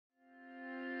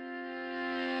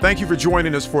Thank you for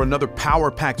joining us for another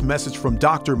power-packed message from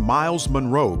Dr. Myles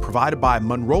Munroe, provided by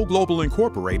Munroe Global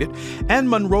Incorporated and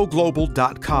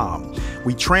MunroeGlobal.com.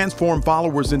 We transform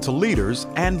followers into leaders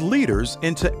and leaders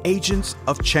into agents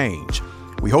of change.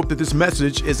 We hope that this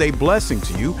message is a blessing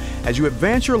to you as you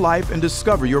advance your life and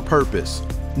discover your purpose.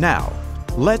 Now,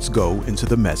 let's go into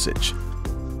the message.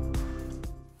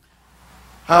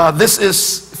 This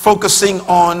is focusing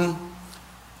on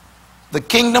the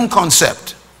kingdom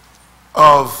concept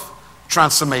of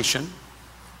transformation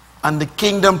and the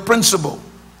kingdom principle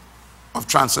of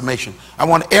transformation. I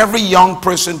want every young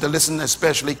person to listen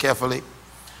especially carefully,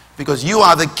 because you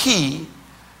are the key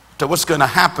to what's going to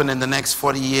happen in the next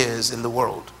 40 years in the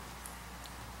world.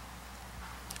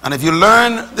 And if you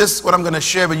learn this, what I'm going to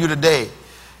share with you today,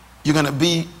 you're going to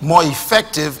be more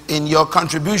effective in your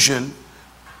contribution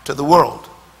to the world.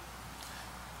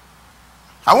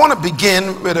 I want to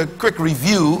begin with a quick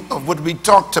review of what we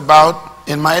talked about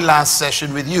in my last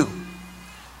session with you,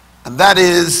 and that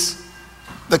is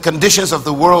the conditions of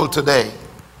the world today.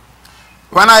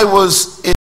 When I was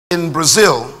in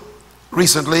Brazil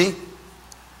recently,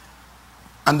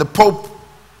 and the Pope,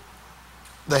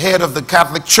 the head of the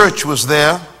Catholic Church, was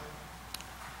there,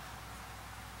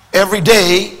 every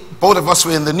day both of us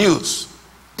were in the news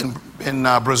in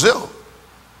Brazil.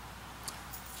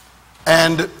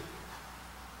 And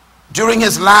during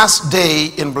his last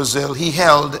day in Brazil, he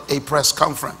held a press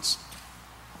conference.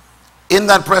 In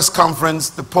that press conference,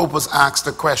 the Pope was asked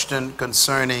a question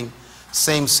concerning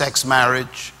same-sex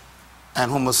marriage and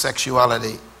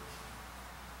homosexuality.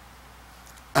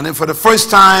 And then for the first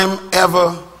time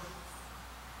ever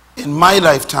in my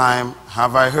lifetime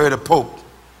have I heard a Pope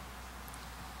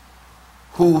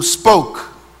who spoke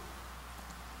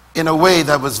in a way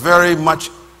that was very much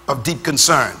of deep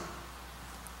concern.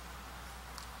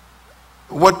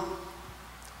 What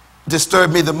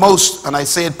disturbed me the most, and I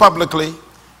say it publicly,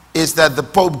 is that the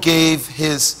Pope gave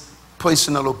his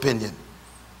personal opinion.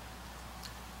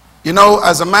 You know,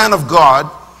 as a man of God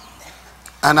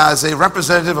and as a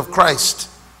representative of Christ,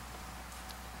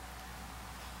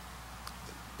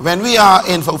 when we are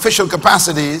in official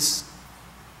capacities,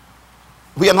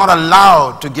 we are not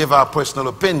allowed to give our personal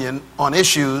opinion on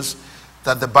issues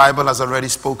that the Bible has already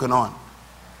spoken on.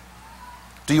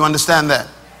 Do you understand that?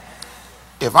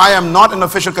 If I am not in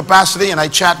official capacity and I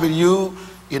chat with you,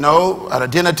 you know, at a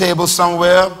dinner table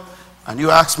somewhere, and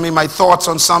you ask me my thoughts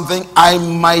on something, I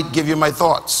might give you my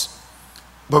thoughts.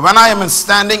 But when I am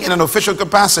standing in an official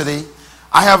capacity,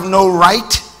 I have no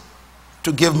right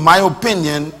to give my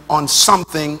opinion on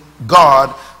something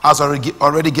God has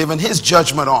already given his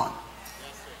judgment on.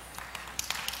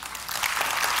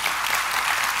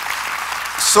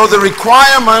 So the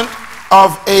requirement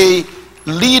of a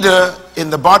leader in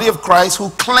the body of Christ who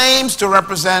claims to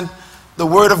represent the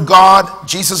Word of God,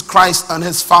 Jesus Christ, and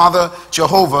his Father,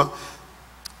 Jehovah,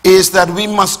 is that we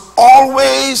must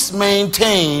always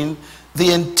maintain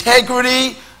the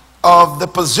integrity of the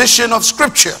position of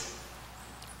Scripture.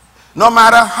 No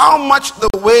matter how much the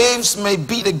waves may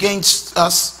beat against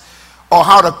us or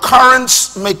how the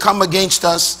currents may come against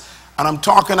us, and I'm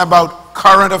talking about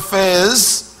current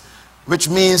affairs, which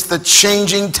means the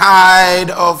changing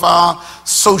tide of our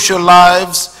social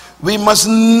lives, we must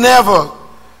never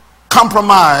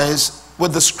compromise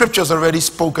with the scriptures already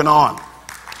spoken on.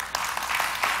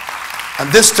 And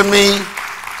this to me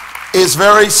is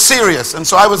very serious. And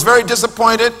so I was very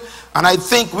disappointed, and I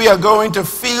think we are going to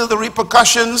feel the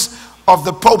repercussions of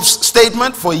the Pope's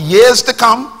statement for years to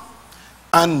come,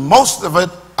 and most of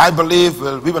it, I believe,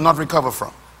 we will not recover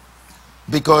from.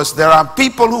 Because there are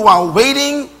people who are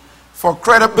waiting for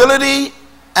credibility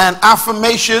and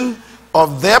affirmation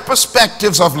of their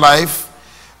perspectives of life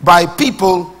by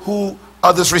people who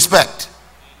others respect.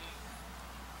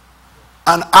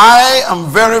 And I am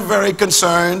very, very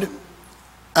concerned,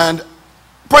 and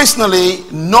personally,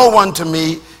 no one to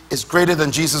me is greater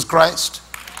than Jesus Christ.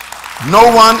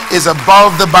 No one is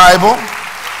above the Bible,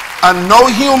 and no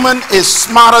human is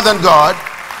smarter than God.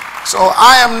 So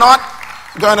I am not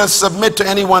going to submit to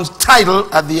anyone's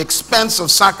title at the expense of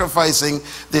sacrificing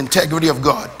the integrity of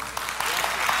God.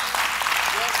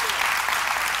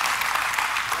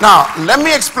 Now, let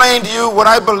me explain to you what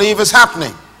I believe is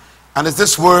happening. And it's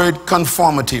this word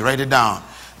conformity. Write it down.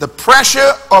 The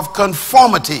pressure of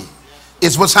conformity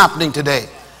is what's happening today.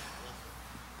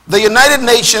 The United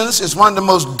Nations is one of the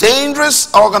most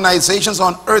dangerous organizations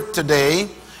on earth today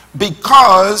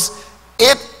because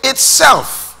it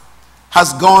itself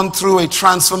has gone through a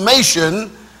transformation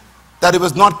that it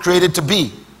was not created to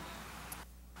be.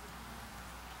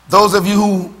 Those of you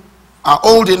who are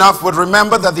old enough would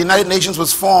remember that the United Nations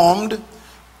was formed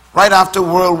right after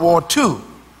World War II.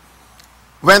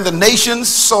 when the nations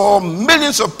saw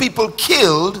millions of people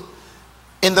killed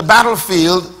in the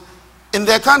battlefield in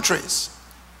their countries.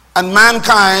 And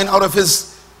mankind, out of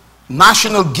his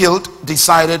national guilt,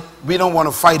 decided, we don't want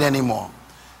to fight anymore.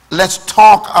 Let's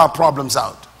talk our problems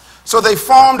out. So they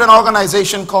formed an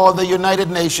organization called the United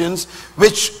Nations,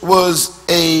 which was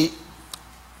a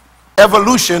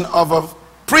evolution of a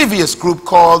previous group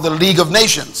called the League of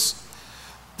Nations.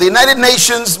 The United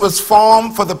Nations was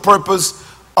formed for the purpose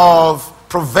of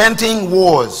preventing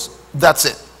wars. That's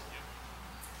it.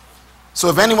 So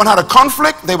if anyone had a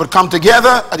conflict, they would come together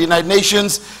at the United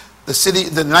Nations.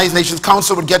 The United Nations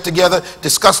Council would get together,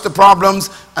 discuss the problems,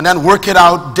 and then work it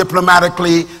out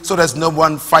diplomatically so there's no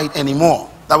one fight anymore.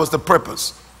 That was the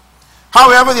purpose.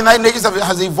 However, the United Nations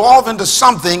has evolved into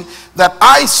something that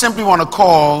I simply want to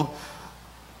call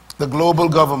the global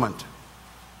government.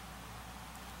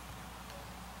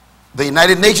 The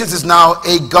United Nations is now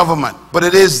a government, but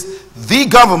it is the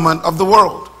government of the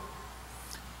world.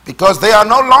 Because they are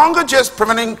no longer just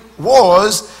preventing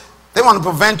wars, they want to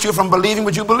prevent you from believing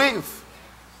what you believe.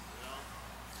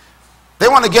 They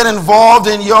want to get involved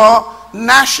in your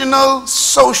national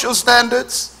social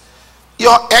standards,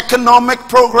 your economic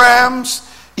programs,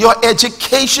 your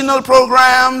educational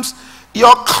programs,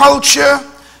 your culture,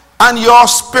 and your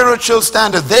spiritual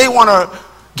standards. They want to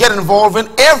get involved in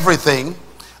everything,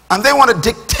 and they want to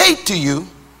dictate to you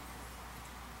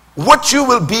what you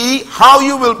will be, how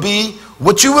you will be,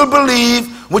 what you will believe,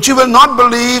 what you will not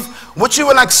believe, what you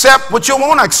will accept, what you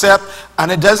won't accept.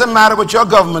 And it doesn't matter what your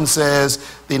government says.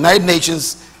 The United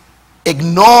Nations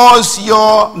ignores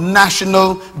your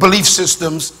national belief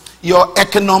systems, your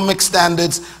economic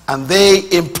standards, and they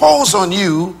impose on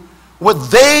you what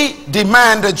they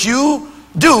demand that you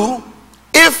do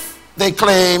if they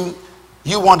claim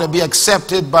you want to be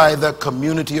accepted by the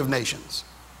community of nations.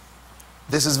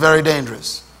 This is very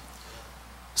dangerous.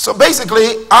 So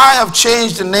basically, I have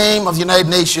changed the name of the United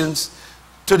Nations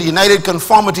to the United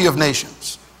Conformity of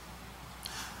Nations.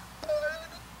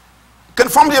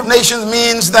 Conformity of Nations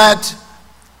means that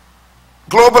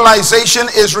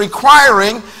globalization is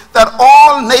requiring that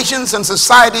all nations and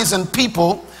societies and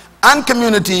people and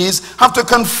communities have to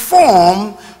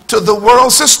conform to the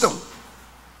world system.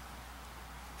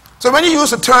 So when you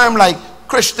use a term like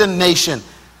Christian nation,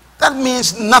 that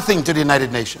means nothing to the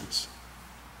United Nations.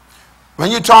 When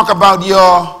you talk about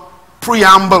your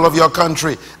preamble of your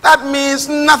country, that means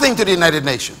nothing to the United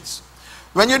Nations.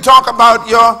 When you talk about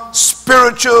your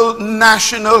spiritual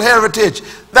national heritage,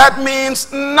 that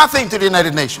means nothing to the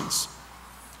United Nations.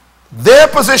 Their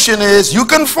position is you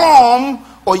conform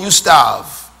or you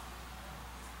starve.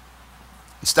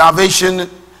 Starvation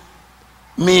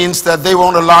means that they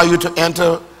won't allow you to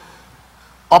enter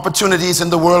opportunities in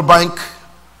the World Bank.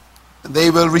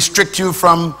 They will restrict you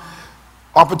from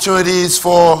opportunities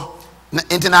for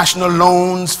international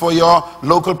loans for your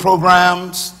local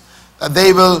programs.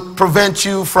 They will prevent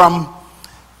you from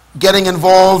getting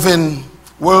involved in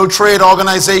World Trade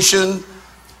Organization.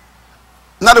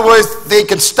 In other words, they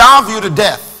can starve you to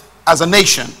death as a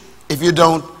nation if you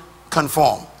don't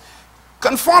conform.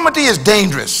 Conformity is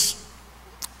dangerous.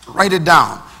 Write it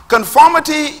down.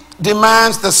 Conformity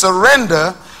demands the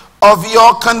surrender of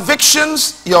your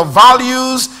convictions, your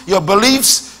values, your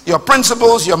beliefs, your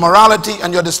principles, your morality,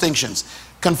 and your distinctions.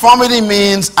 Conformity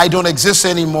means I don't exist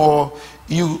anymore,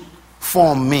 you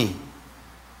form me.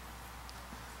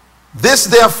 This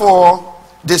therefore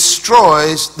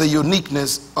destroys the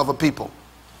uniqueness of a people.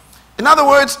 In other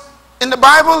words, in the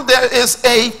Bible there is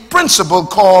a principle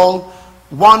called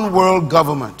one world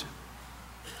government.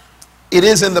 It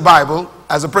is in the Bible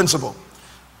as a principle.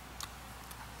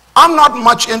 I'm not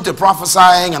much into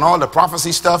prophesying and all the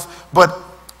prophecy stuff, but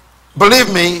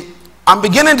believe me, I'm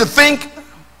beginning to think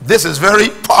this is very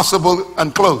possible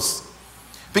and close.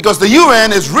 Because the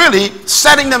UN is really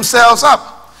setting themselves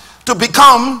up to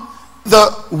become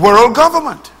the world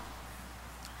government.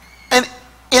 And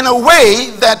in a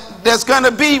way that there's going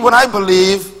to be what I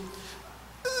believe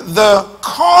the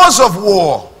cause of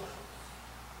war,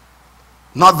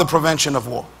 not the prevention of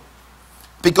war.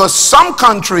 Because some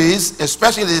countries,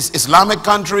 especially these Islamic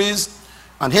countries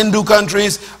and Hindu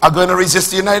countries, are going to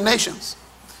resist the United Nations.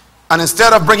 And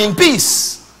instead of bringing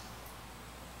peace,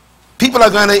 people are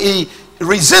going to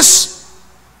resist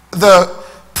the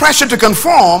pressure to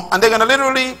conform, and they're going to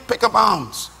literally pick up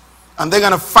arms. And they're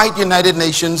going to fight United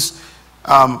Nations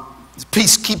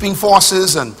peacekeeping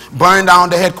forces and burn down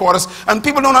the headquarters. And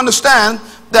people don't understand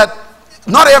that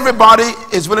not everybody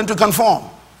is willing to conform.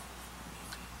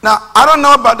 Now, I don't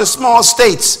know about the small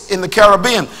states in the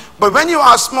Caribbean, but when you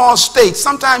are a small state,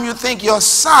 sometimes you think your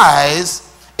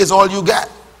size is all you got.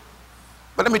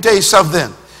 But let me tell you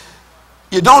something.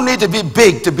 You don't need to be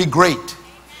big to be great.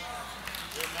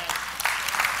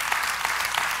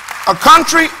 A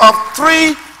country of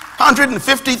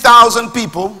 350,000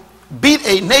 people beat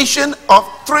a nation of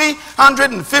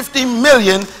 350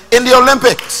 million in the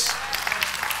Olympics.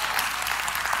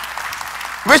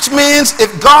 Which means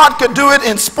if God could do it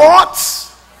in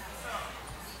sports,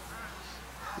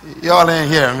 y'all ain't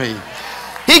hearing me.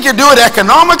 He can do it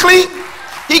economically,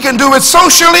 he can do it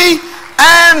socially,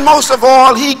 and most of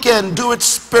all, he can do it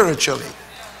spiritually.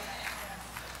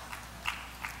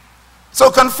 So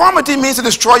conformity means to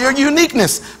destroy your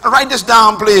uniqueness. Write this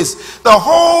down, please. The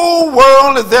whole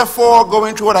world is therefore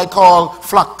going through what I call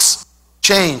flux,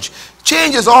 change.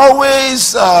 Change is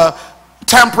always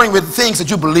tampering with things that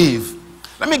you believe.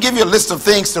 Let me give you a list of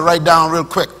things to write down real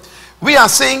quick. We are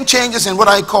seeing changes in what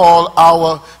I call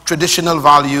our traditional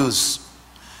values.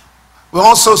 We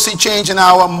also see change in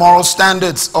our moral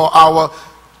standards or our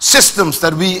systems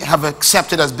that we have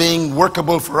accepted as being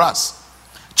workable for us.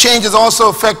 Change is also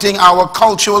affecting our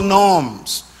cultural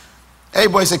norms.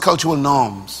 Everybody say cultural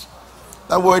norms.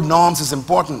 That word norms is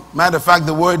important. Matter of fact,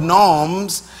 the word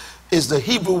norms is the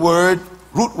Hebrew word,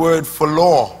 root word for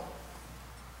law.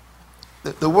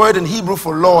 The word in Hebrew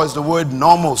for law is the word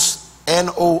nomos,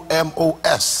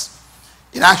 N-O-M-O-S.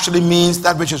 It actually means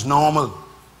that which is normal.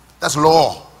 That's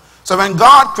law. So when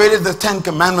God created the 10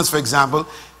 Commandments, for example,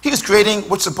 he was creating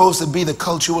what's supposed to be the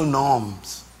cultural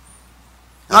norms.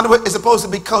 In other words, it's supposed to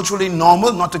be culturally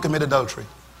normal not to commit adultery.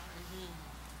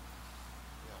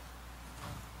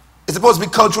 It's supposed to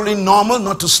be culturally normal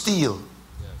not to steal.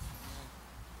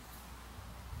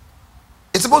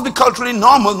 It's supposed to be culturally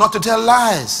normal not to tell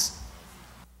lies.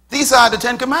 These are the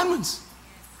 10 Commandments.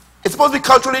 It's supposed to be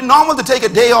culturally normal to take a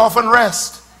day off and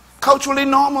rest. Culturally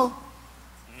normal.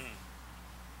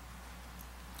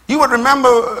 You would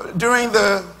remember during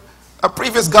the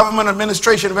previous government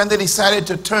administration when they decided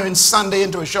to turn Sunday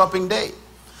into a shopping day.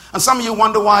 And some of you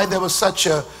wonder why there was such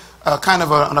a kind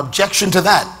of an objection to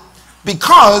that.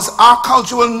 Because our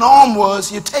cultural norm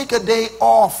was you take a day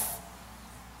off.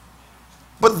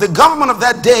 But the government of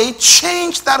that day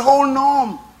changed that whole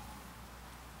norm.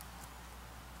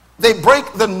 They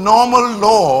break the normal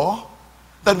law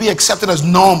that we accepted as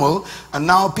normal, and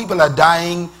now people are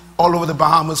dying all over the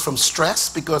Bahamas from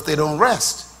stress because they don't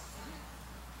rest.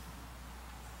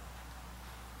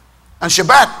 And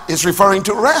Shabbat is referring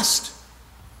to rest.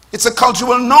 It's a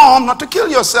cultural norm not to kill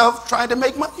yourself trying to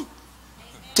make money.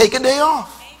 Take a day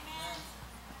off.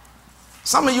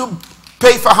 Some of you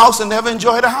pay for a house and never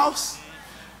enjoy the house.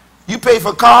 You pay for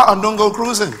a car and don't go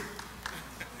cruising.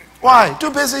 Why? Too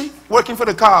busy working for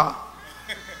the car.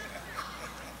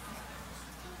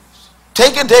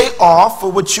 Take a day off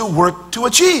for what you work to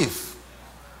achieve.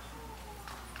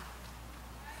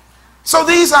 So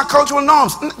these are cultural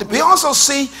norms. We also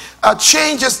see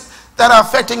changes that are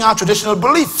affecting our traditional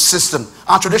belief system,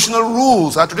 our traditional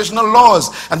rules, our traditional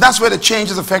laws, and that's where the change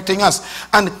is affecting us.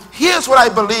 And here's what I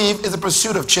believe is the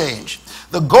pursuit of change.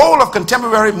 The goal of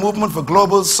contemporary movement for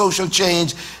global social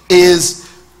change is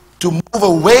to move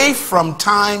away from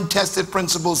time-tested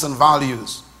principles and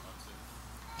values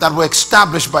that were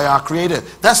established by our Creator.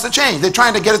 That's the change. They're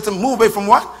trying to get us to move away from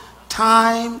what?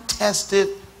 Time-tested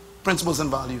principles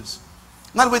and values.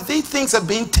 In other words, these things are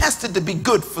being tested to be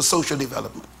good for social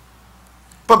development.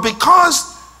 But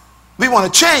because we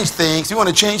want to change things, we want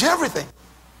to change everything.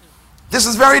 This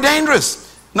is very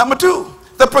dangerous. Number two,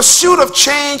 the pursuit of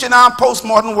change in our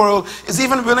postmodern world is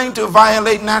even willing to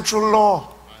violate natural law,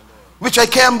 which I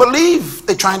can't believe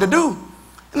they're trying to do.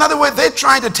 In other words, they're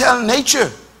trying to tell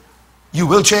nature, you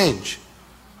will change.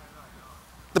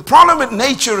 The problem with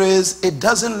nature is it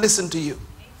doesn't listen to you.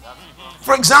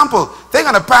 For example, they're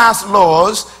going to pass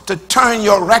laws to turn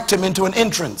your rectum into an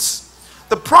entrance.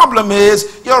 The problem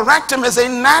is your rectum is a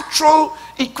natural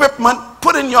equipment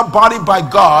put in your body by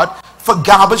God for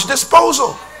garbage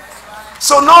disposal.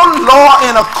 So no law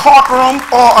in a courtroom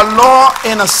or a law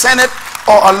in a Senate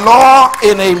or a law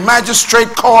in a magistrate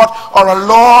court or a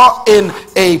law in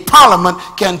a parliament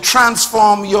can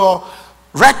transform your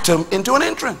rectum into an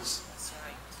entrance.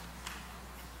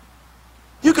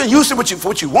 You can use it for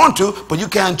what you want to, but you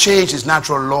can't change its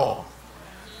natural law.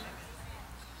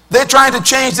 They're trying to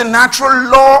change the natural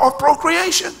law of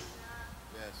procreation.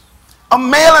 A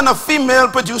male and a female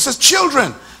produces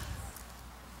children.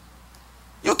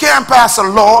 You can't pass a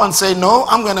law and say, no,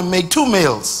 I'm going to make two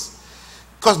males.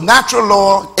 Because natural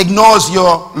law ignores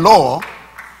your law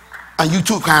and you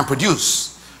two can't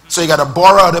produce. So you got to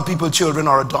borrow other people's children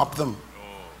or adopt them.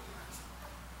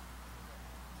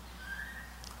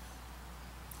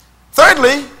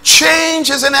 Thirdly, change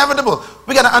is inevitable.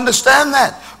 We got to understand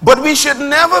that. But we should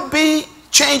never be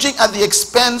changing at the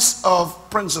expense of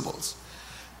principles.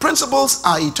 Principles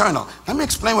are eternal. Let me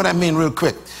explain what I mean real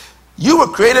quick. You were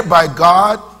created by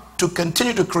God to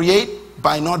continue to create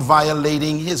by not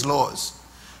violating his laws.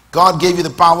 God gave you the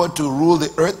power to rule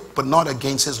the earth, but not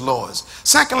against his laws.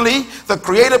 Secondly, the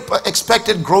Creator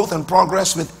expected growth and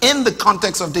progress within the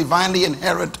context of divinely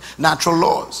inherent natural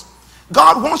laws.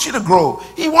 God wants you to grow.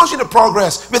 He wants you to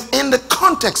progress within the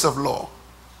context of law.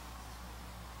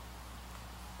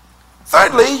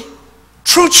 Thirdly,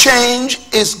 true change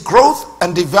is growth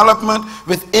and development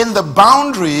within the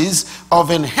boundaries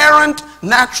of inherent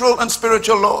natural and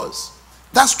spiritual laws.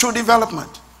 That's true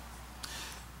development.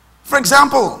 For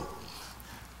example,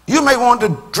 you may want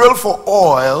to drill for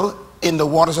oil in the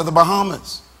waters of the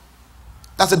Bahamas.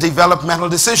 That's a developmental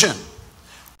decision.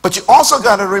 But you also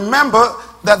got to remember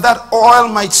that that oil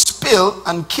might spill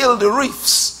and kill the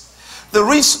reefs. The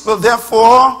reefs will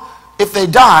therefore, if they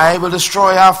die, will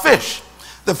destroy our fish.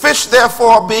 The fish,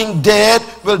 therefore, being dead,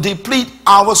 will deplete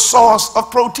our source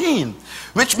of protein,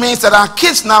 which means that our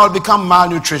kids now will become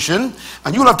malnutrition,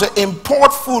 and you'll have to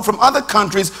import food from other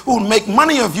countries who will make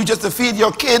money of you just to feed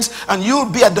your kids, and you'll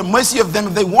be at the mercy of them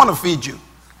if they want to feed you,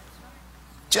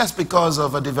 just because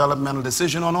of a developmental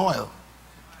decision on oil.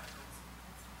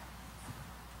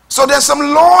 So there's some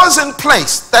laws in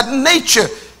place that nature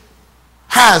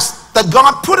has, that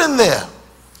God put in there.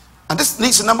 And this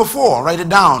leads to number 4, write it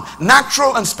down.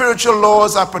 Natural and spiritual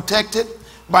laws are protected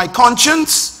by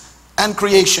conscience and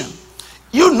creation.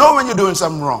 You know when you're doing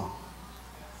something wrong.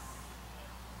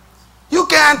 You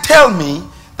can't tell me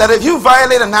that if you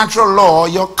violate a natural law,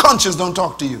 your conscience don't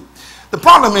talk to you. The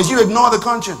problem is you ignore the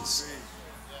conscience.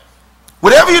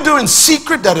 Whatever you do in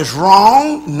secret that is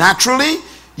wrong, naturally,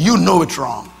 you know it's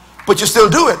wrong. But you still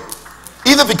do it,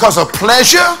 either because of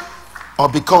pleasure or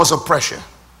because of pressure.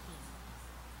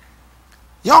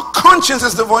 Your conscience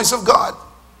is the voice of God.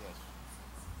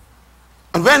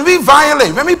 And when we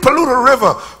violate, when we pollute a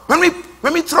river,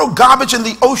 when we throw garbage in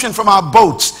the ocean from our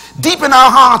boats, deep in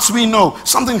our hearts we know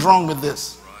something's wrong with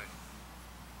this.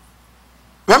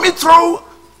 When we throw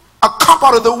a cup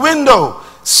out of the window,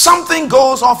 something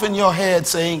goes off in your head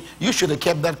saying, you should have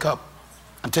kept that cup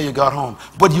until you got home.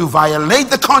 But you violate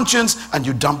the conscience and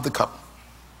you dump the cup.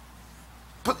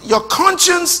 But your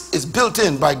conscience is built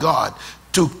in by God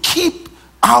to keep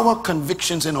our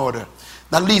convictions in order.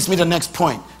 That leads me to the next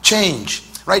point. Change.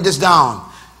 Write this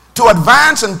down. To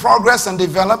advance and progress and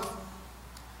develop,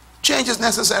 change is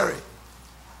necessary.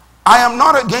 I am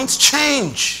not against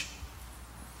change.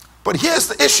 But here's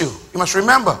the issue you must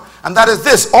remember, and that is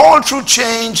this: all true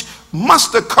change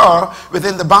must occur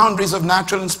within the boundaries of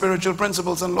natural and spiritual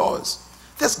principles and laws.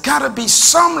 There's got to be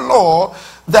some law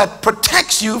that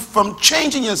protects you from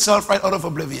changing yourself right out of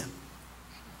oblivion.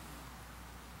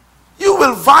 You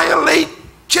will violate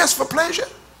just for pleasure.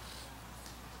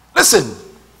 Listen,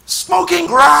 smoking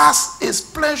grass is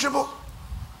pleasurable.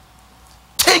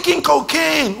 Taking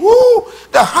cocaine, woo,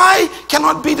 the high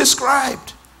cannot be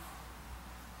described.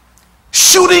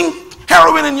 Shooting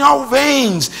heroin in your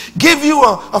veins give you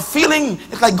a feeling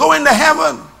it's like going to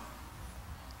heaven.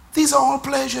 These are all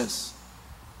pleasures.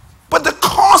 But the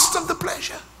cost of the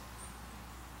pleasure,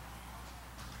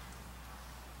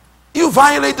 you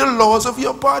violate the laws of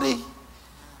your body.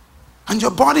 And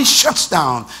your body shuts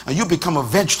down and you become a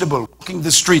vegetable walking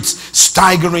the streets,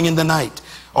 staggering in the night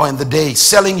or in the day,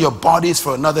 selling your bodies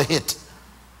for another hit,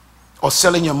 or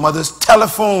selling your mother's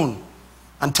telephone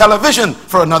and television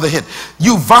for another hit.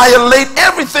 You violate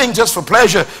everything just for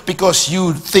pleasure because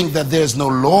you think that there's no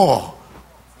law.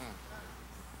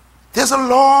 There's a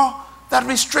law that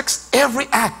restricts every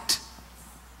act.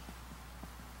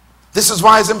 This is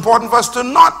why it's important for us to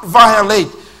not violate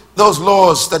those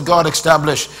laws that God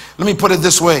established. Let me put it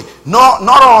this way. Not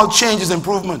all change is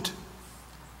improvement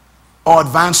or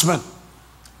advancement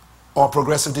or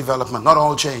progressive development. Not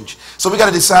all change. So we got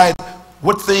to decide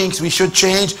what things we should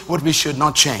change, what we should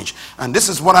not change. And this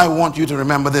is what I want you to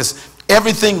remember this.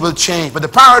 Everything will change. But the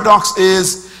paradox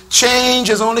is change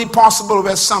is only possible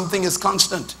where something is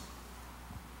constant.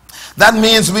 That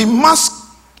means we must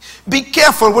be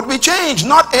careful what we change.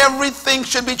 Not everything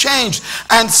should be changed.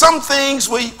 And some things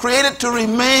were created to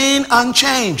remain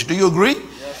unchanged. Do you agree?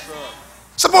 Yes, sir.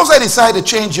 Suppose I decide to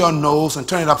change your nose and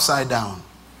turn it upside down.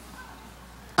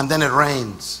 And then it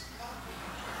rains.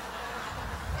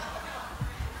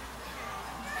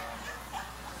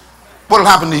 What will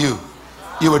happen to you?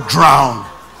 You would drown.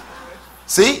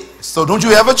 See? So don't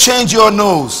you ever change your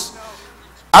nose.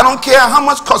 I don't care how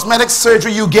much cosmetic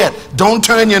surgery you get. Don't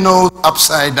turn your nose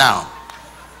upside down.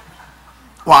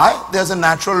 Why? There's a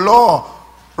natural law.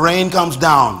 Rain comes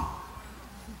down.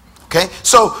 Okay,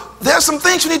 so there are some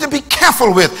things you need to be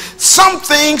careful with. Some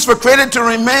things were created to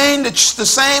remain the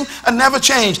same and never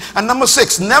change. And number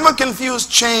 6, never confuse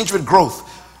change with growth.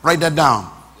 Write that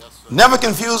down. Yes, never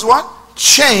confuse what?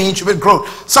 Change with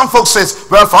growth. Some folks say,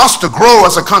 well, for us to grow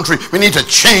as a country, we need to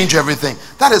change everything.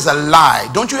 That is a lie.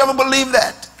 Don't you ever believe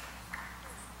that?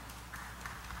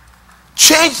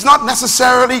 Change is not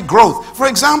necessarily growth. For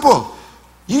example,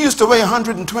 you used to weigh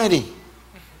 120.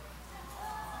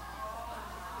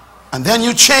 And then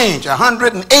you change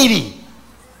 180,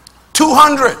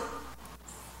 200.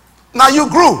 Now you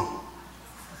grew.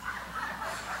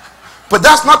 But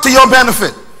that's not to your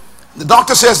benefit. The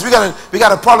doctor says we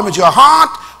got a problem with your heart,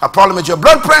 a problem with your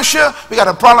blood pressure, we got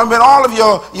a problem with all of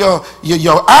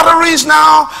your arteries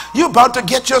now. You're about to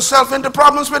get yourself into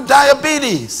problems with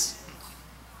diabetes.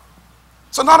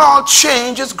 So not all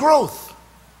change is growth.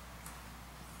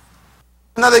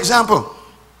 Another example.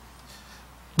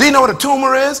 Do you know what a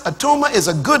tumor is? A tumor is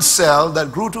a good cell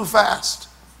that grew too fast.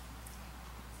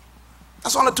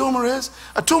 That's all a tumor is.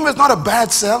 A tumor is not a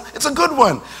bad cell. It's a good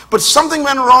one. But something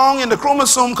went wrong in the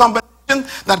chromosome combination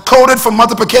that coded for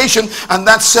multiplication, and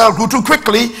that cell grew too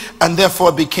quickly and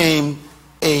therefore became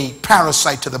a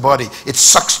parasite to the body. It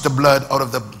sucks the blood out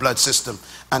of the blood system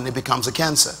and it becomes a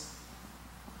cancer.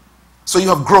 So you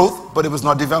have growth, but it was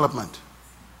not development.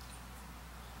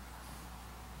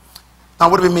 Now,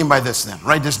 what do we mean by this then?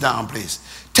 Write this down, please.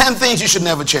 10 things you should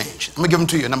never change. Let me give them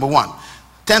to you. Number 1.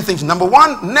 10 things. Number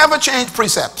 1, never change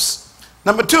precepts.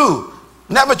 Number 2,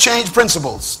 never change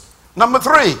principles. Number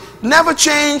 3, never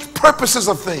change purposes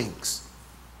of things.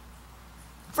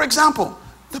 For example,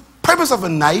 the purpose of a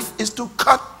knife is to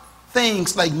cut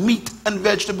things like meat and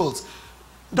vegetables.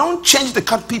 Don't change to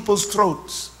cut people's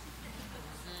throats.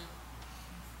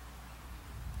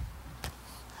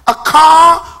 A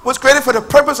car was created for the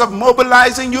purpose of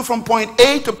mobilizing you from point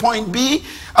A to point B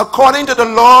according to the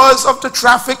laws of the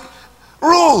traffic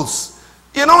rules.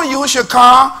 You don't use your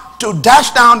car to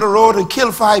dash down the road and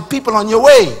kill 5 people on your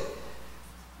way.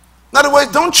 In other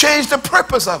words, don't change the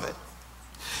purpose of it.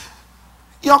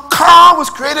 Your car was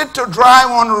created to drive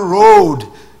on the road,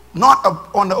 not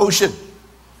on the ocean.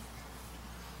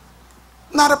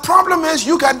 Now the problem is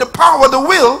you got the power, the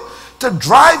will, to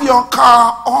drive your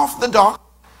car off the dock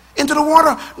into the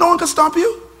water. No one can stop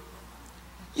you.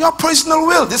 Your personal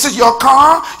will. This is your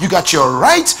car. You got your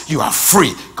rights. You are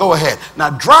free. Go ahead. Now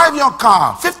drive your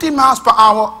car 50 miles per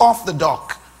hour off the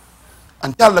dock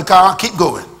and tell the car, keep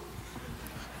going.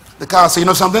 The car say, you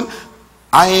know something?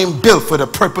 I ain't built for the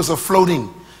purpose of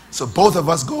floating. So both of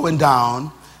us going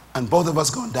down and both of us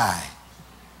going to die.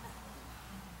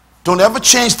 Don't ever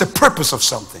change the purpose of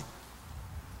something.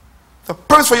 The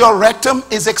purpose for your rectum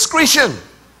is excretion,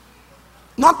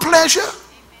 not pleasure.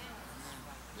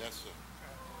 Yes, sir.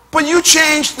 But you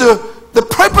change the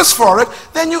purpose for it,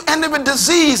 then you end up with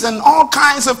disease and all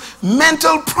kinds of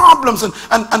mental problems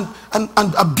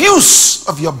and abuse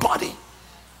of your body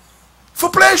for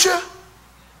pleasure.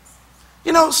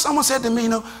 You know, someone said to me, you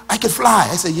know, I could fly.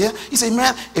 I said, yeah. He said,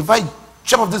 man, if I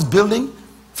jump off this building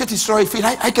 50-story feet,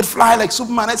 I could fly like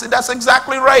Superman. I said, that's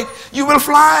exactly right. You will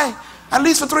fly. At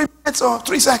least for 3 minutes or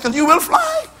 3 seconds, you will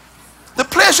fly. The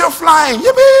pleasure of flying.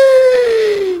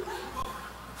 Yippee!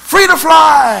 Free to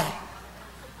fly.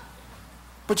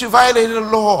 But you violated a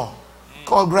law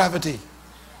called gravity.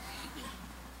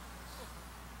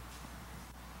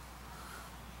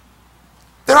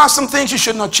 There are some things you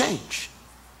should not change.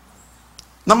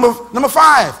 Number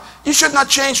 5, you should not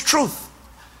change truth.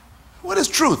 What is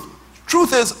truth?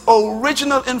 Truth is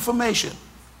original information.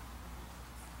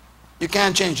 You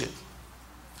can't change it.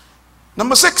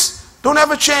 Number 6, don't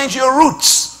ever change your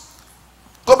roots.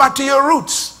 Go back to your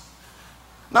roots.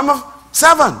 Number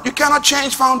 7, you cannot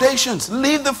change foundations.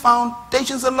 Leave the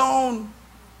foundations alone.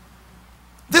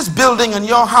 This building and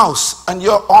your house and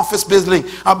your office building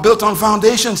are built on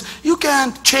foundations. You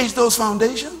can't change those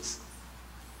foundations.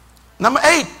 Number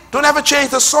 8, don't ever change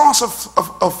the source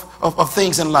of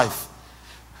things in life.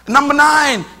 Number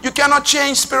 9, you cannot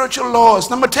change spiritual laws.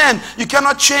 Number 10, you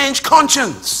cannot change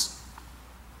conscience.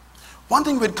 One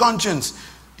thing with conscience,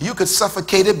 you could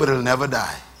suffocate it, but it'll never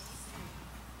die.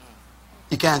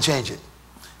 You can't change it.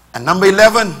 And number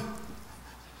 11,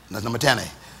 that's number 10.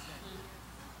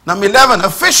 Number 11, a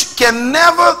fish can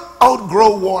never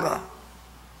outgrow water.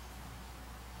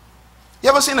 You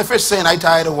ever seen a fish saying, I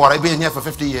tired of water, I've been here for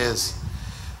 50 years.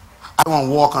 I want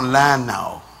to walk on land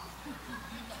now.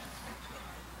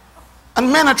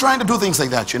 And men are trying to do things like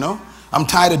that, you know. I'm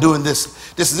tired of doing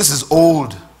this. This is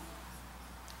old.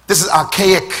 This is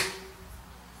archaic.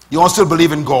 You all still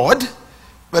believe in God,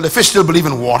 but the fish still believe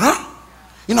in water.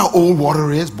 You know how old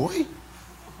water is, boy.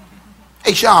 Hey,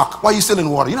 Hey, shark, why are you still in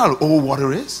water? You know how old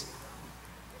water is?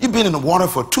 You've been in the water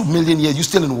for 2 million years. You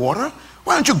still in water?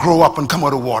 Why don't you grow up and come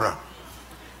out of water?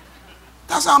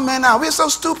 That's how men are. We're so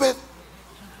stupid.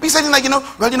 We say like,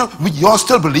 you all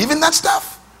still believe in that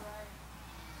stuff?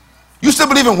 You still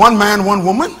believe in one man, one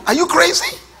woman? Are you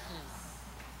crazy?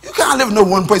 You can't live no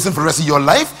one person for the rest of your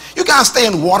life. You can't stay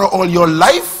in water all your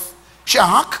life,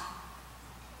 shark.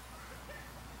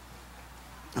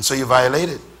 And so you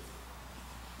violated.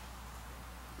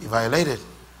 You violated.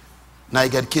 Now you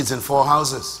get kids in 4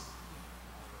 houses.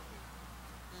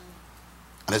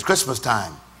 And it's Christmas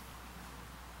time.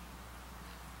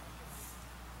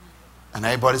 And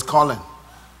everybody's calling.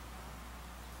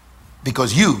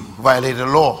 Because you violated the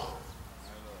law.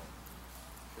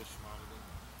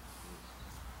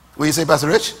 What do you say, Pastor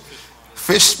Rich?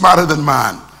 Fish smarter than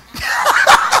man.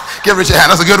 Give Rich a hand.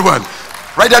 That's a good one.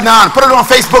 Write that down. Put it on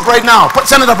Facebook right now.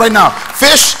 Send it up right now.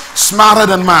 Fish smarter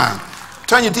than man.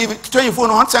 Turn your TV, turn your phone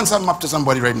on. Send something up to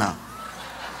somebody right now.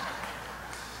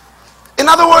 In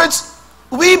other words,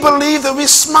 we believe that we're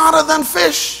smarter than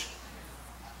fish.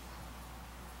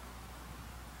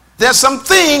 There's some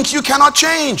things you cannot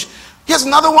change. Here's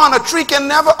another one. A tree can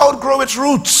never outgrow its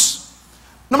roots.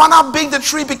 No matter how big the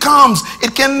tree becomes,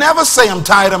 it can never say, I'm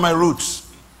tired of my roots.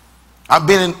 I've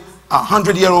been in a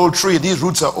 100-year-old tree. These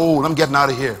roots are old. I'm getting out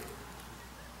of here.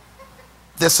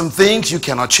 There's some things you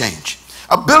cannot change.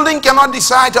 A building cannot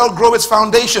decide to outgrow its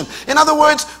foundation. In other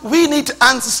words, we need to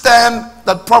understand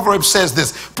that Proverbs says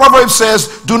this. Proverbs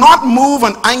says, do not move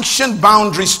an ancient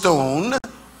boundary stone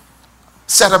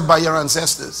set up by your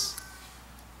ancestors.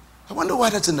 I wonder why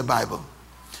that's in the Bible.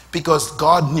 Because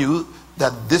God knew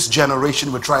that this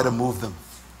generation would try to move them.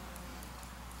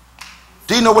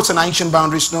 Do you know what's an ancient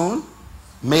boundary stone?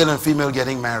 Male and female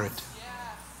getting married.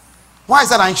 Why is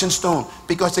that ancient stone?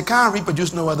 Because they can't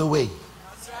reproduce no other way.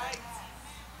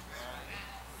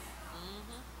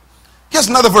 Here's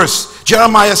another verse.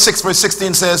 Jeremiah 6 verse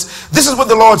 16 says, this is what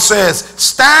the Lord says.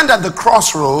 Stand at the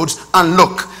crossroads and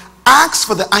look. Ask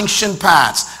for the ancient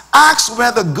paths. Ask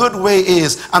where the good way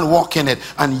is and walk in it,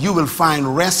 and you will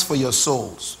find rest for your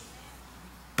souls.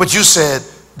 But you said,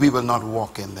 we will not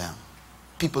walk in them.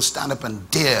 People stand up and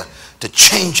dare to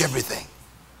change everything.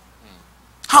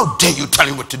 How dare you tell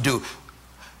me what to do?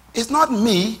 It's not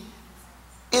me.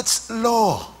 It's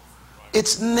law.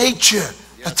 It's nature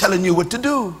that's telling you what to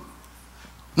do.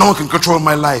 No one can control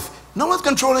my life. No one's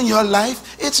controlling your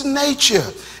life. It's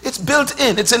nature. It's built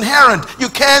in. It's inherent. You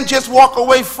can't just walk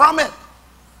away from it.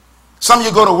 Some of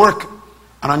you go to work,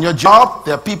 and on your job,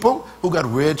 there are people who got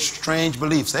weird, strange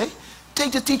beliefs.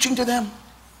 Take the teaching to them.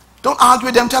 Don't argue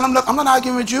with them. Tell them, look, I'm not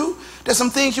arguing with you. There's some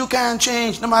things you can't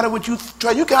change no matter what you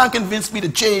try. You can't convince me to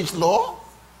change law.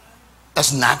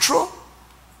 That's natural.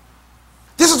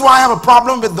 This is why I have a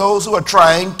problem with those who are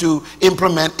trying to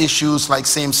implement issues like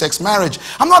same-sex marriage.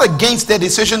 I'm not against their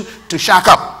decision to shack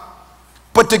up.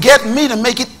 But to get me to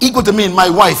make it equal to me and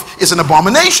my wife is an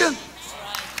abomination.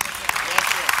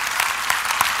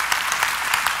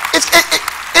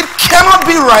 It cannot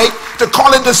be right to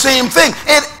call it the same thing.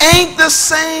 It ain't the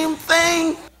same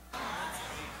thing.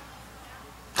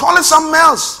 Call it something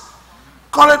else.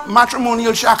 Call it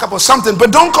matrimonial shack up or something,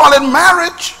 but don't call it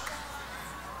marriage.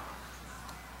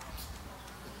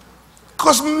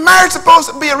 Because marriage is supposed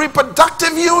to be a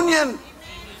reproductive union.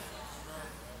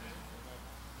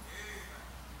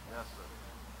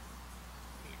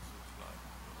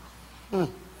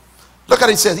 Look at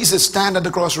it, he says. He says, stand at the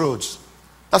crossroads.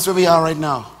 That's where we are right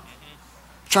now.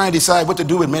 Trying to decide what to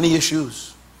do with many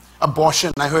issues.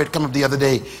 Abortion, I heard it come up the other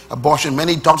day. Abortion,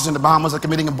 many doctors in the Bahamas are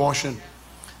committing abortion.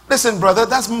 Listen, brother,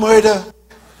 that's murder.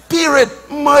 Period.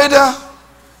 Murder.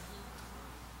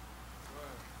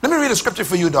 Let me read a scripture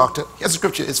for you, doctor. Here's a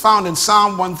scripture. It's found in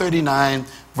Psalm 139,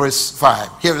 verse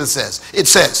 5. Here it says. It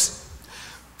says,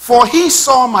 for he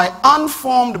saw my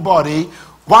unformed body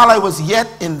while I was yet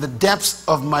in the depths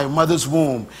of my mother's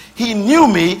womb. He knew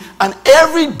me, and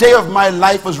every day of my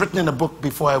life was written in a book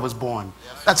before I was born.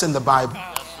 That's in the Bible.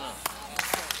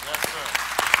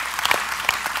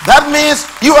 That means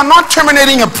you are not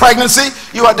terminating a pregnancy.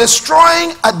 You are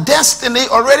destroying a destiny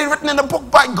already written in a book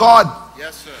by God.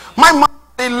 Yes, sir. My mother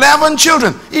had 11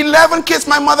 children. 11 kids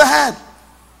my mother had.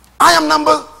 I am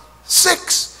number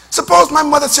 6. Suppose my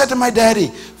mother said to my daddy,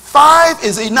 5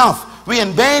 is enough. We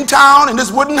in Baintown in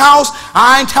this wooden house.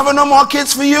 I ain't having no more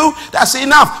kids for you. That's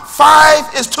enough.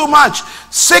 5 is too much.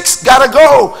 6 gotta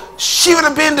go. She would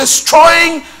have been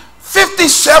destroying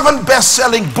 57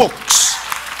 best-selling books.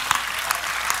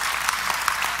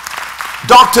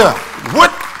 Doctor,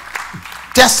 what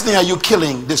destiny are you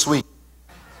killing this week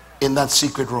in that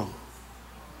secret room?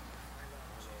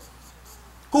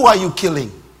 Who are you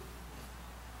killing?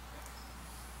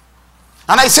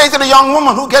 And I say to the young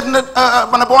woman who getting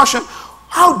an abortion,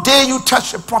 how dare you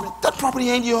touch the property? That property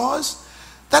ain't yours.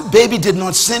 That baby did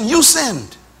not sin. You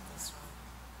sinned.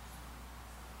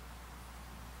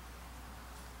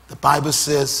 The Bible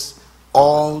says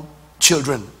all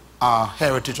children are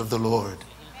heritage of the Lord.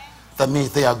 That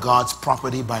means they are God's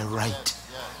property by right.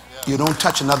 You don't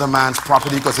touch another man's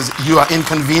property because you are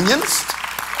inconvenienced.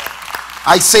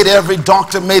 I say to every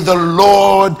doctor, may the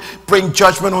Lord bring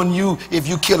judgment on you if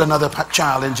you kill another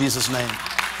child in Jesus' name.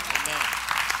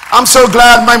 I'm so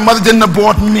glad my mother didn't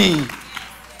abort me.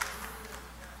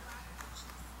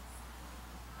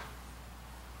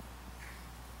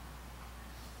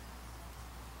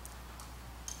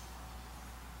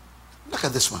 Look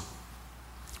at this one.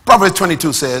 Proverbs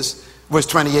 22 says, verse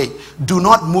 28, do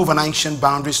not move an ancient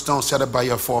boundary stone set up by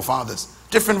your forefathers.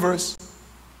 Different verse.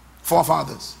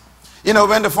 Forefathers. You know,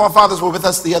 when the forefathers were with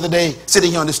us the other day,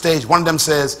 sitting here on the stage, one of them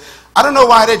says, I don't know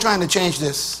why they're trying to change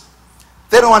this.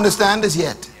 They don't understand this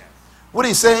yet. What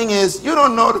he's saying is, you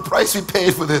don't know the price we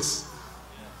paid for this.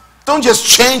 Don't just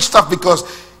change stuff because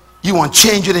you want to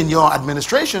change it in your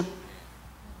administration.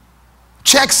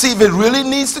 Check, see if it really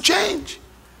needs to change,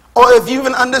 or if you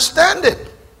even understand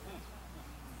it.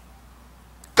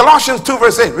 Colossians 2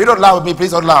 verse 8. Read out loud with me,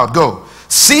 please. Out loud. Go.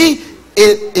 See,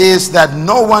 it is that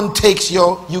no one takes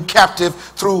you captive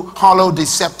through hollow,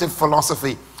 deceptive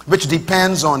philosophy, which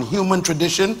depends on human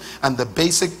tradition and the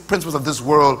basic principles of this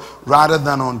world rather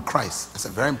than on Christ. That's a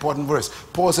very important verse.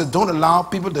 Paul says, don't allow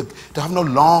people to have no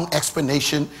long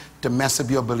explanation to mess up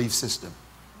your belief system.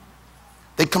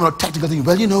 They come out technical things.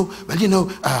 Well,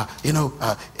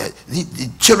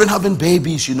 the children having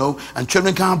babies, and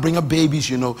children can't bring up babies,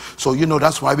 so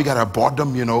that's why we got to abort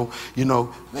them,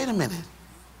 Wait a minute.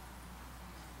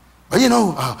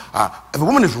 Well, if a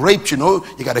woman is raped, you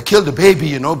got to kill the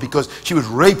baby, because she was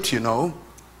raped,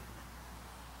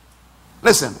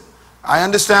 Listen, I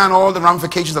understand all the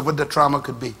ramifications of what the trauma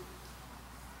could be.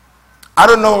 I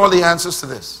don't know all the answers to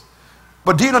this.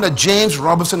 But do you know that James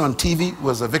Robinson on TV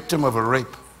was a victim of a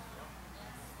rape?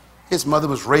 His mother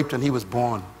was raped and he was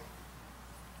born.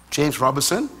 James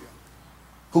Robinson,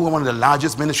 who had one of the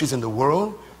largest ministries in the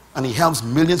world, and he helps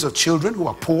millions of children who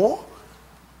are poor.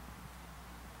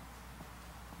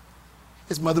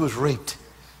 His mother was raped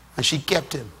and she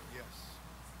kept him.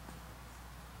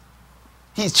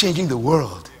 He's changing the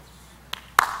world.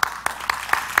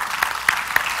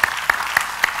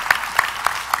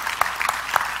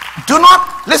 Do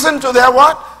not listen to their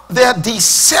what? Their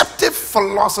deceptive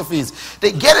philosophies.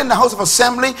 They get in the House of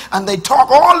Assembly and they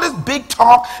talk all this big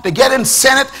talk. They get in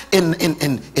Senate, in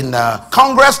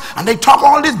Congress, and they talk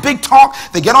all this big talk.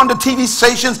 They get on the TV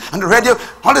stations and the radio,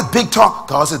 all this big talk.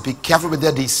 God says, be careful with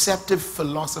their deceptive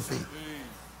philosophy.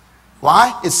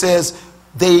 Why? It says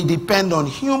they depend on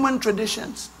human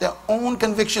traditions, their own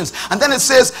convictions. And then it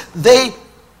says they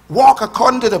walk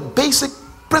according to the basic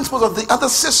principles of the other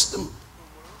system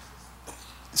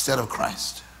instead of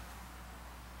Christ.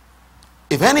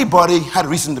 If anybody had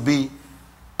reason to be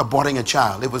aborting a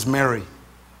child, it was Mary.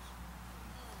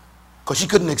 Because she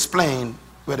couldn't explain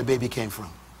where the baby came from.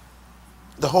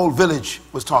 The whole village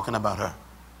was talking about her.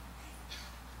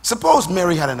 Suppose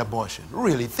Mary had an abortion.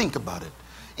 Really, think about it.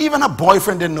 Even her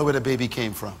boyfriend didn't know where the baby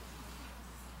came from.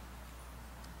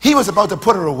 He was about to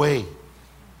put her away.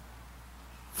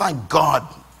 Thank God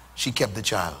she kept the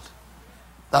child.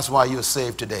 That's why you're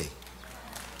saved today.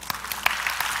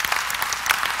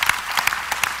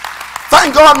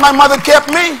 Thank God my mother kept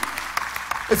me.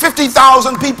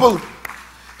 50,000 people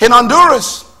in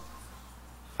Honduras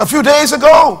a few days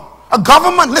ago. A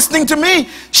government listening to me.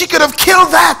 She could have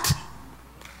killed that.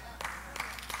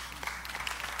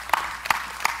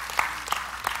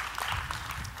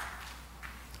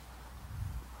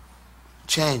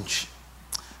 Change.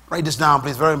 Write this down,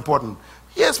 please. Very important.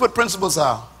 Here's what principles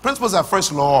are. Principles are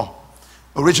first law.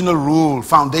 Original rule,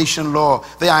 foundation law.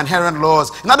 They are inherent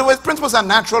laws. In other words, principles are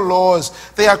natural laws.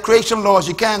 They are creation laws.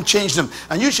 You can't change them.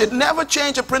 And you should never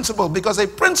change a principle, because a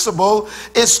principle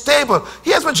is stable.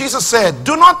 Here's what Jesus said.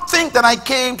 Do not think that I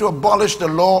came to abolish the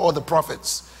law or the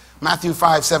prophets. Matthew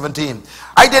 5:17.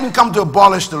 I didn't come to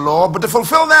abolish the law, but to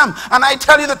fulfill them. And I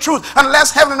tell you the truth,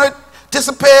 unless heaven and earth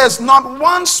disappears, not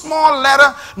one small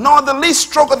letter nor the least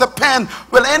stroke of the pen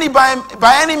will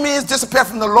by any means disappear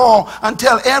from the law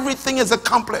until everything is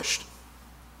accomplished.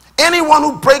 Anyone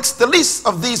who breaks the least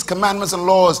of these commandments and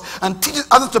laws and teaches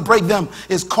others to break them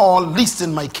is called least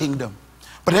in my kingdom.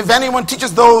 But if anyone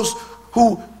teaches those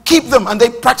who keep them and they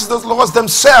practice those laws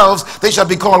themselves, they shall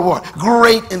be called what?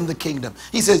 Great in the kingdom.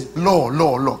 He says law,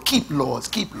 law, law. Keep laws,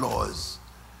 keep laws.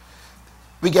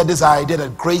 We get this idea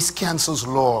that grace cancels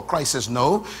law. Christ says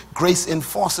no, grace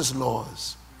enforces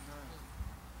laws.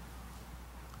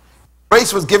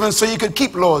 Grace was given so you could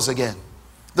keep laws again.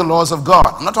 The laws of God.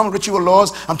 I'm not talking ritual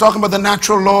laws. I'm talking about the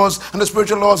natural laws and the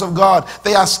spiritual laws of God.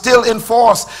 They are still in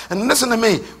force. And listen to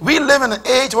me. We live in an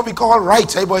age of what we call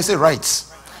rights. Hey, boys, say rights.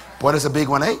 What is a big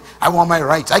one, eh? I want my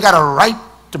rights. I got a right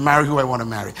to marry who I want to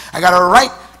marry. I got a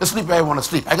right to sleep where I want to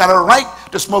sleep. I got a right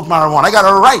to smoke marijuana. I got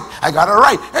a right. I got a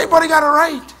right. Everybody got a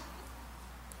right.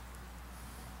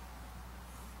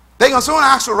 They're going to soon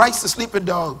ask for rights to sleep with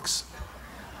dogs.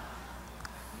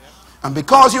 And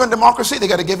because you're in democracy, they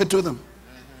got to give it to them.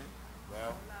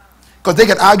 Because they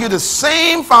can argue the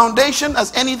same foundation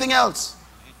as anything else.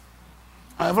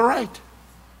 I have a right.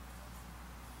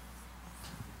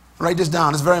 Write this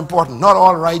down. It's very important. Not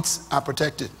all rights are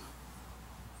protected.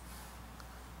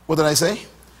 What did I say?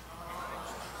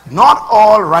 Not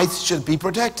all rights should be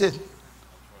protected.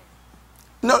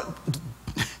 No.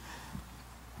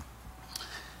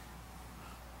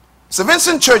 Sir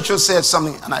Vincent Churchill said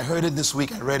something, and I heard it this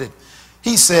week. I read it.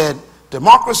 He said,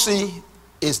 democracy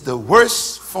is the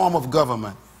worst form of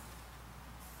government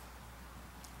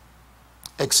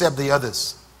except the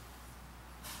others.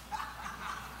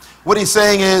 What he's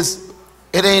saying is,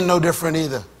 it ain't no different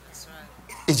either.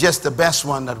 It's just the best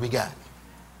one that we got.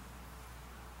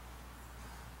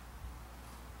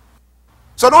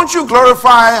 So don't you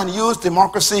glorify and use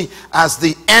democracy as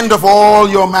the end of all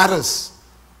your matters.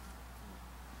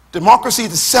 Democracy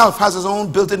itself has its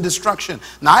own built-in destruction.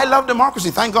 Now, I love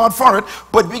democracy, thank God for it,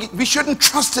 but we shouldn't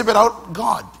trust it without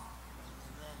God.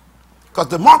 Because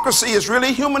democracy is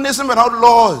really humanism without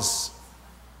laws.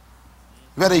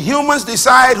 Where the humans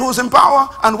decide who's in power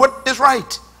and what is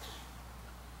right.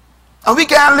 And we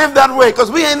can't live that way because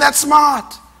we ain't that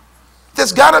smart.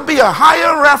 There's got to be a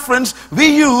higher reference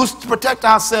we use to protect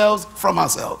ourselves from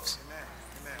ourselves.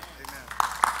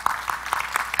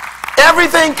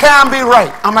 Everything can be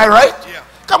right. Am I right? Yeah.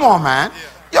 Come on, man.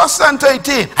 Yeah. Your son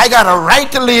 18. I got a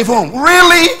right to leave home.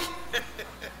 Really?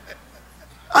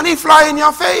 And he fly in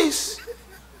your face.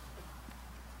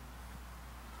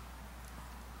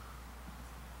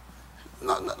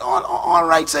 Not all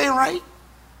rights ain't right.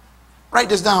 Write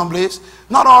this down, please.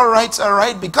 Not all rights are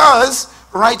right because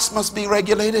rights must be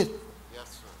regulated. Yes,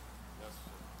 sir. Yes,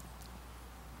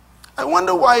 sir. I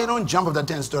wonder why you don't jump off that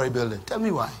 10-story building. Tell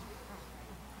me why.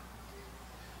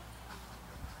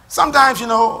 Sometimes, you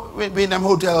know, we in them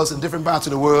hotels in different parts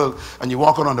of the world and you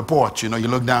walk out on the porch, you know, you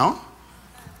look down,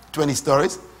 20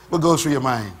 stories. What goes through your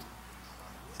mind?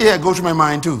 Yeah, it goes through my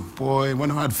mind too. Boy, I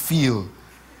wonder how I'd feel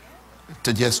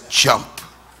to just jump.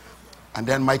 And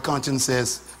then my conscience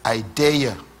says, I dare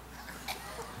you.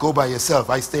 Go by yourself.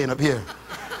 I staying up here.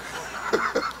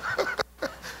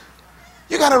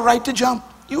 You got a right to jump.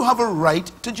 You have a right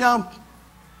to jump.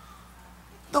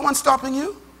 No one's stopping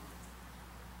you.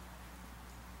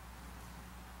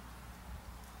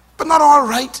 But not all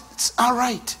rights are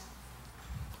right.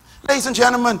 Ladies and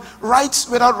gentlemen, rights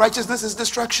without righteousness is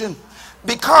destruction.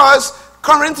 Because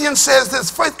Corinthians says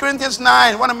this, 1 Corinthians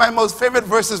 9, one of my most favorite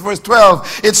verses, verse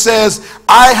 12. It says,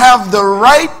 I have the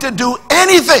right to do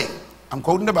anything. I'm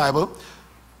quoting the Bible.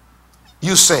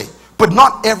 You say, but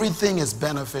not everything is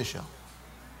beneficial.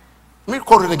 Let me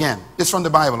quote it again. It's from the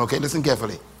Bible, okay? Listen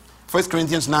carefully. 1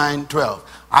 Corinthians 9,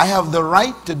 12. I have the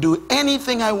right to do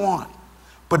anything I want,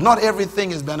 but not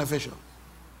everything is beneficial.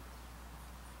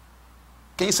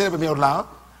 Can you say it with me out loud?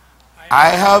 I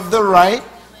have the right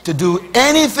to do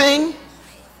anything,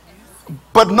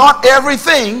 but not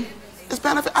everything is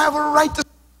beneficial. I have a right to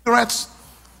cigarettes.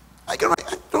 I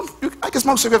can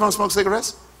smoke cigarettes. I don't smoke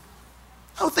cigarettes.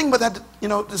 I was thinking about that, you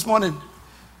know, this morning,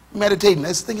 meditating. I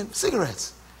was thinking,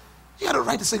 cigarettes. You got a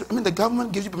right to cigarettes. I mean, the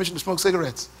government gives you permission to smoke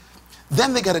cigarettes.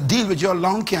 Then they got to deal with your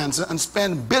lung cancer and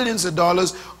spend billions of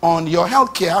dollars on your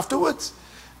health care afterwards.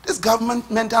 This government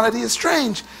mentality is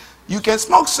strange. You can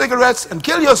smoke cigarettes and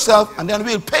kill yourself, and then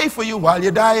we'll pay for you while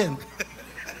you're dying.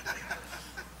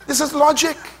 This is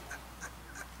logic.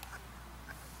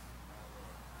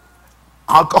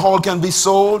 Alcohol can be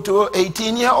sold to an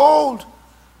 18-year-old.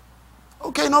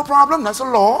 Okay, no problem. That's a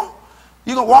law.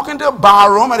 You can walk into a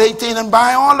bar room at 18 and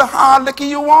buy all the hard liquor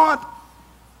you want.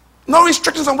 No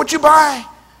restrictions on what you buy.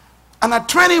 And at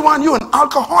 21, you're an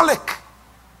alcoholic.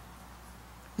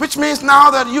 Which means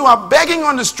now that you are begging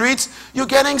on the streets, you're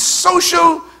getting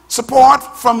social support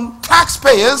from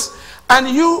taxpayers, and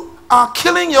you are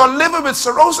killing your liver with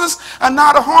cirrhosis, and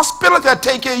now the hospital can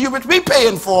take care of you, which we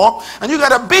paying for, and you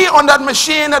got to be on that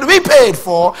machine that we paid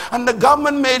for, and the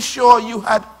government made sure you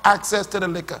had access to the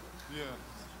liquor. Yeah.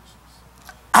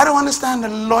 I don't understand the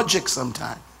logic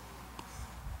sometimes.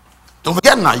 Don't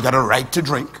forget now, you got a right to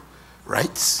drink,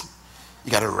 right?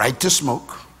 You got a right to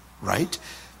smoke, right?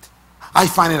 I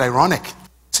find it ironic.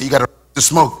 So you got a right to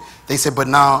smoke. They say, but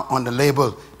now on the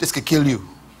label, this could kill you.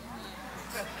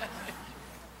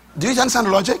 Do you understand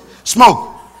the logic?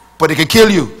 Smoke, but it could kill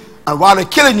you. And while they're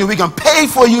killing you, we can pay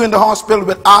for you in the hospital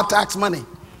with our tax money.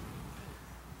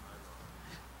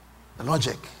 The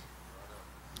logic.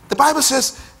 The Bible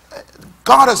says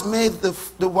God has made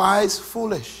the wise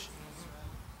foolish.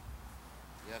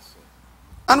 Yes, sir.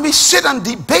 And we sit and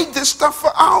debate this stuff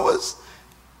for hours.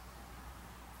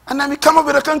 And then we come up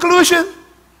with a conclusion.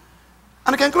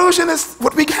 And the conclusion is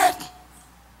what we get.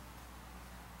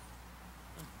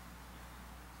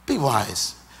 Be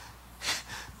wise.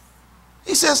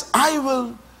 He says, I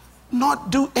will not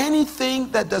do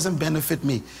anything that doesn't benefit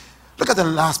me. Look at the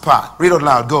last part. Read out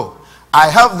loud. Go. I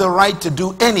have the right to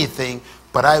do anything,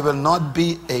 but I will not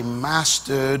be a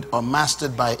mastered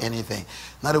by anything.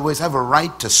 In other words, I have a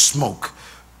right to smoke,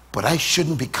 but I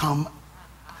shouldn't become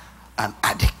an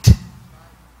addict.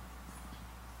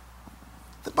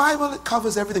 The Bible, it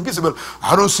covers everything. People say, well,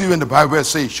 I don't see you in the Bible where it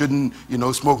says you shouldn't,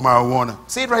 smoke marijuana.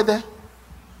 See it right there?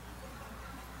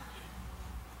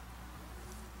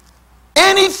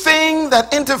 Anything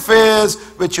that interferes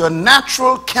with your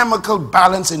natural chemical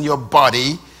balance in your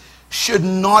body should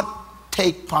not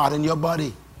take part in your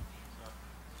body.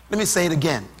 Let me say it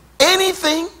again.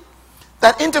 Anything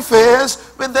that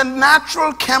interferes with the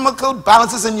natural chemical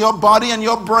balances in your body and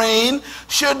your brain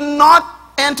should not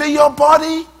enter your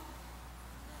body.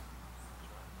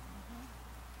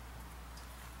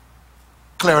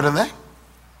 Clearer than that?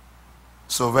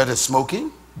 So whether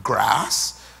smoking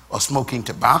grass or smoking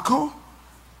tobacco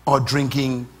or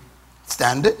drinking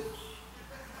standard.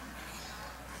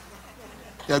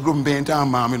 Yeah, I grew up in Town,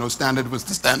 Mom, standard was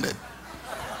the standard.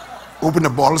 Open the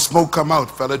bottle, smoke come out.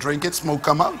 Fella drink it, smoke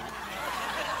come out.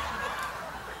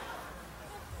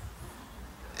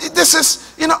 This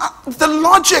is, the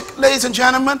logic, ladies and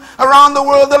gentlemen, around the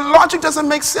world, the logic doesn't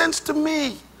make sense to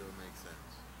me.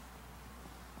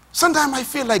 Sometimes I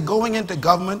feel like going into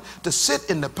government to sit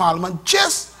in the parliament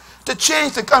just to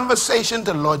change the conversation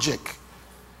to logic.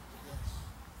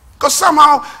 Because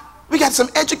somehow we got some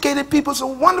educated people,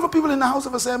 some wonderful people in the House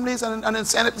of Assemblies and in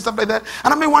Senate and stuff like that.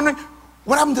 And I've been wondering,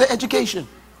 what happened to education?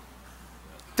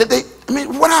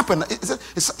 What happened?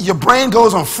 Your brain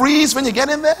goes on freeze when you get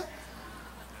in there?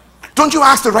 Don't you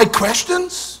ask the right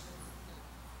questions?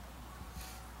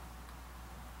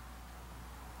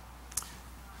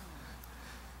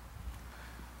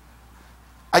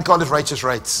 I call it righteous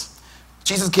rights.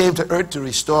 Jesus came to earth to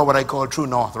restore what I call true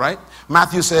north, right?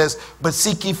 Matthew says, but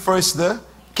seek ye first the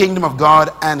kingdom of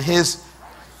God and his,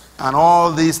 and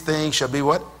all these things shall be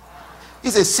what? He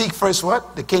says, seek first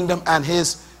what? The kingdom and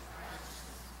his.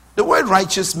 The word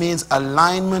righteous means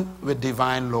alignment with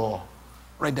divine law.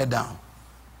 Write that down.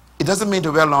 It doesn't mean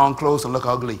to wear long clothes and look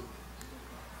ugly.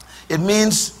 It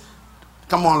means,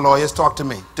 come on lawyers, talk to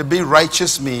me. To be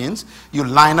righteous means you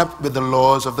line up with the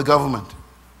laws of the government.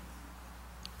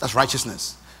 That's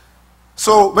righteousness.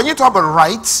 So when you talk about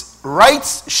rights,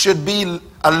 rights should be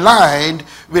aligned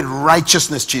with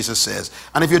righteousness, Jesus says.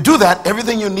 And if you do that,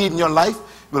 everything you need in your life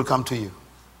will come to you.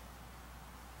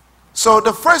 So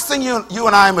the first thing you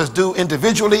and I must do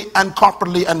individually and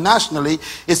corporately and nationally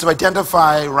is to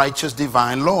identify righteous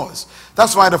divine laws.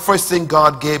 That's why the first thing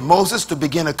God gave Moses to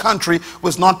begin a country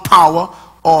was not power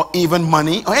or even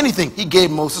money or anything. He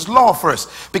gave Moses law first.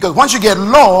 Because once you get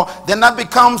law, then that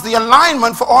becomes the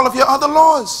alignment for all of your other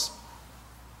laws.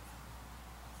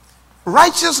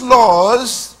 Righteous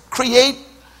laws create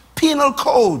penal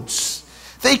codes.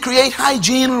 They create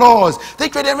hygiene laws. They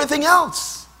create everything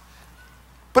else.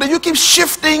 But if you keep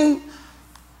shifting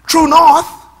true north,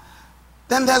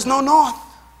 then there's no north.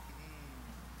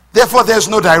 Therefore, there's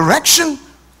no direction.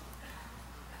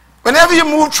 Whenever you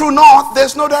move true north,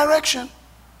 there's no direction.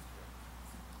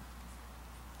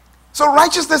 So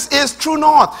righteousness is true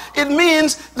north. It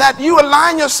means that you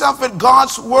align yourself with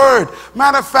God's word.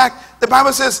 Matter of fact, the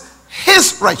Bible says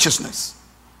his righteousness,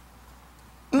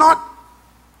 not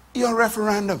your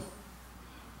referendum.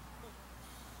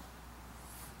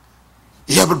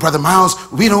 Yeah, but Brother Myles,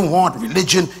 we don't want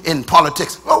religion in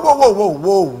politics. Whoa, whoa, whoa, whoa,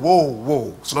 whoa, whoa,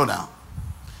 whoa. Slow down.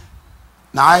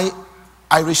 Now,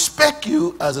 I respect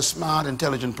you as a smart,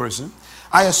 intelligent person.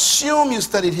 I assume you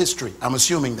studied history. I'm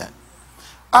assuming that.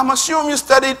 I'm assuming you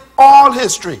studied all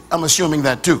history. I'm assuming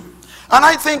that too. And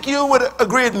I think you would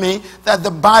agree with me that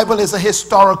the Bible is a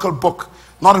historical book,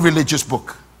 not a religious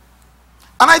book.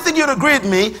 And I think you'd agree with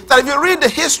me that if you read the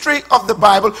history of the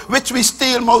Bible, which we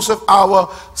steal most of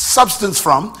our substance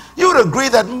from, you would agree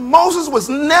that Moses was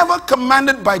never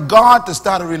commanded by God to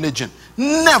start a religion.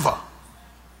 Never.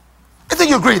 I think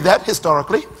you agree with that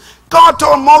historically. God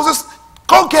told Moses,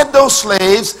 go get those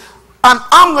slaves and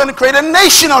I'm going to create a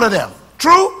nation out of them.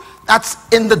 True? That's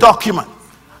in the document.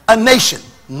 A nation.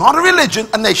 Not a religion,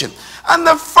 a nation. And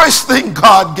the first thing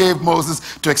God gave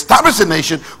Moses to establish a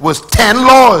nation was 10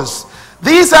 laws.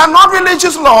 These are not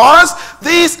religious laws.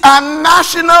 These are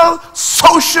national,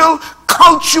 social,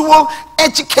 cultural,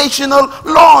 educational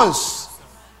laws.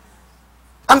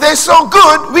 And they're so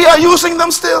good, we are using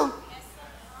them still.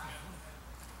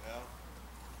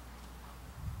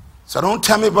 So don't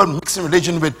tell me about mixing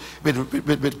religion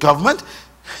with government.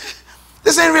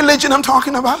 This ain't religion I'm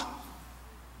talking about.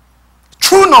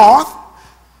 True north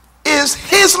is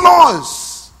his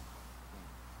laws.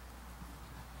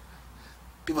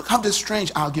 People have this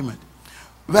strange argument.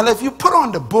 Well, if you put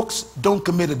on the books, don't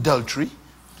commit adultery,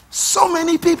 so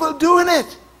many people doing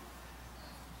it.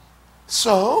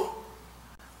 So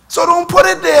don't put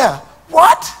it there.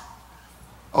 What?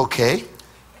 Okay.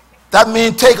 That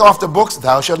means take off the books,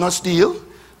 thou shalt not steal,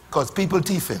 because people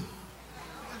thieving.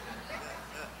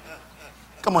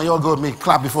 Come on, y'all go with me.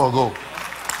 Clap before I go.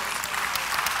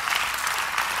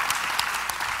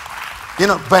 You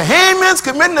know, Bahamians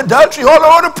committing adultery all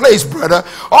over the place, brother.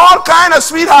 All kind of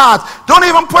sweethearts. Don't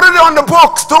even put it on the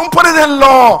books. Don't put it in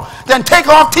law. Then take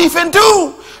off thieving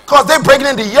too. Because they're breaking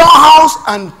into your house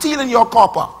and stealing your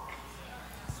copper.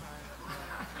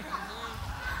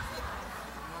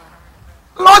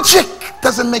 Logic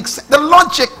doesn't make sense. The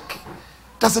logic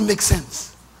doesn't make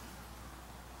sense.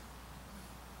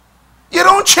 You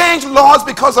don't change laws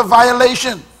because of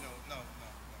violation.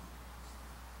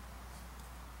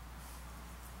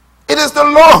 It is the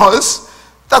laws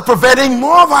that are preventing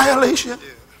more violation.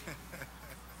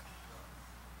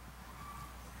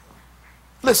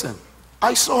 Listen,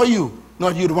 I saw you,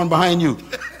 not you, the one behind you.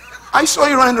 I saw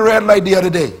you running the red light the other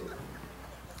day.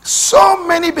 So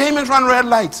many Bahamians run red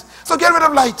lights. So get rid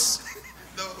of lights.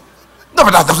 No,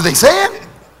 but that's what they're saying.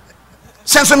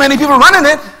 Since so many people running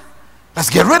it, let's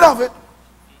get rid of it.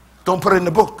 Don't put it in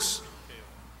the books.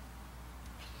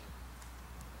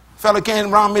 Fella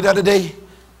came around me the other day.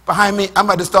 Behind me, I'm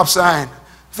at the stop sign.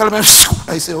 Fella man,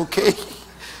 I say, okay.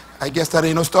 I guess that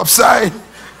ain't no stop sign.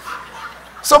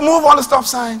 So move all the stop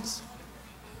signs.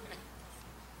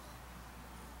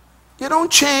 You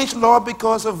don't change law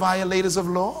because of violators of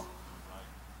law.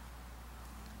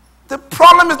 The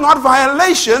problem is not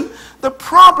violation. The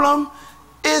problem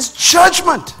is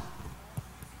judgment.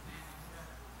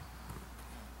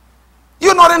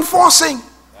 You're not enforcing.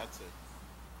 That's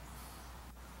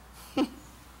it.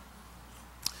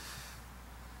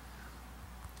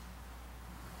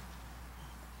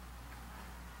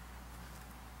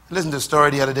 Listen to a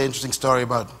story the other day, interesting story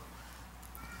about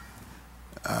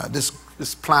this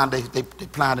plant they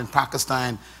plant in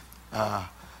Pakistan that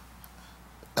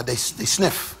they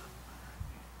sniff.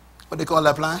 What they call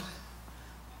that plant?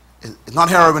 It's not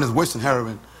heroin, it's worse than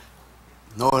heroin.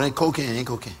 No, it ain't cocaine, it ain't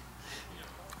cocaine.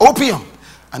 Opium.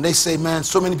 And they say, man,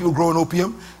 so many people growing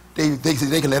opium, they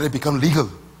can let it become legal.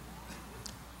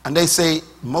 And they say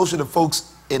most of the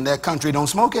folks in their country don't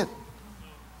smoke it.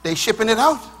 They shipping it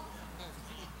out.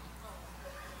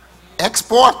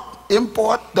 Export,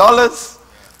 import, dollars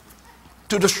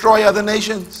to destroy other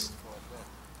nations.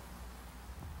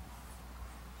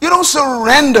 You don't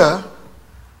surrender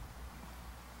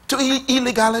to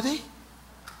illegality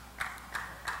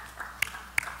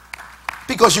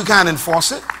because you can't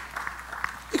enforce it.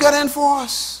 You got to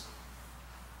enforce.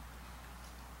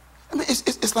 I mean,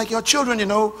 it's like your children, you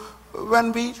know,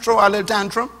 when we throw our little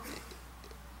tantrum,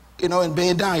 you know, in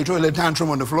being down, you throw a little tantrum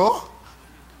on the floor.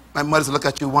 My mother said, look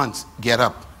at you once, get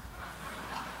up.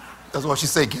 That's what she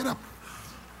said, get up.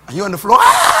 And you're on the floor,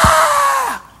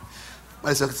 ah!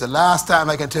 I said, it's the last time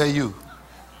I can tell you,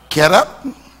 get up,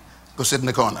 go sit in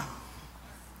the corner.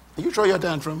 And you throw your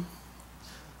tantrum.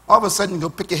 All of a sudden, you go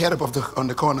pick your head up on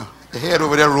the corner. The head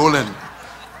over there rolling.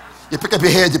 You pick up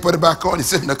your head, you put it back on, you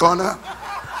sit in the corner.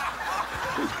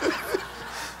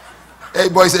 Hey,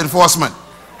 boys, enforcement.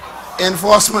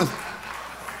 Enforcement.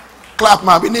 Clap,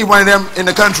 man. We need one of them in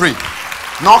the country.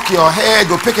 Knock your head,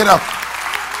 go pick it up.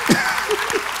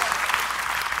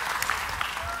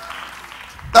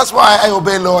 That's why I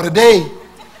obey law today.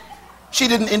 She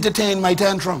didn't entertain my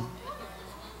tantrum.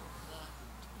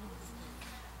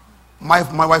 My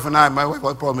wife and I, my wife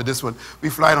had a problem with this one. We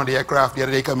flying on the aircraft the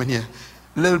other day coming here.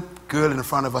 Little girl in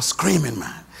front of us screaming,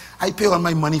 man. I pay all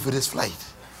my money for this flight.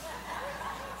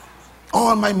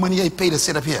 All my money I pay to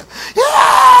sit up here.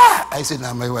 Yeah! I said,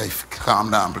 now my wife,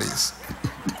 calm down, please.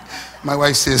 My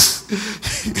wife says,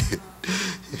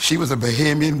 she was a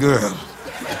Bahamian girl.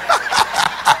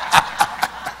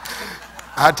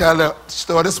 I tell her,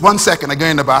 store this 1 second, I go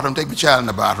in the bathroom, take the child in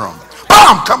the bathroom.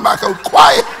 Bam! Come back out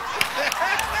quiet.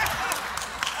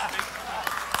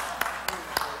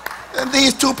 And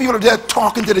these two people are there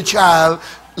talking to the child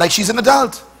like she's an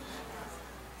adult.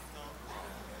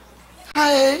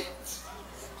 Hi.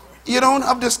 You don't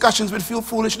have discussions with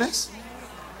foolishness.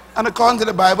 And according to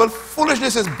the Bible,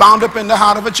 foolishness is bound up in the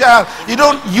heart of a child. You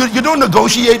don't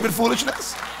negotiate with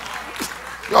foolishness.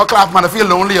 Y'all clap, man. I feel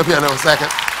lonely up here a little second.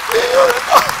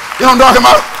 You know what I'm talking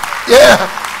about? Yeah.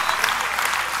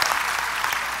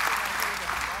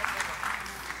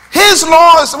 His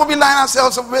laws, what we line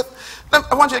ourselves up with.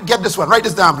 I want you to get this one. Write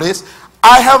this down, please.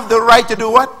 I have the right to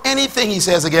do what? Anything, he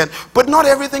says again. But not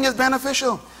everything is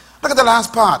beneficial. Look at the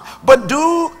last part. But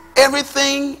do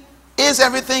everything, is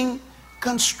everything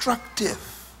constructive?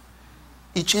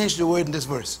 He changed the word in this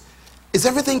verse. Is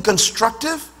everything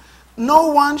constructive? No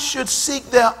one should seek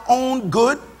their own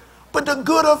good, but the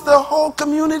good of the whole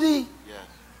community. Yes.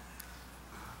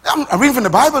 I'm reading from the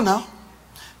Bible now.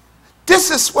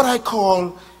 This is what I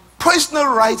call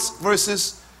personal rights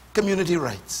versus community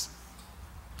rights.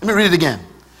 Let me read it again.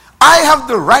 I have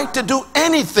the right to do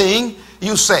anything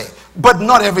you say, but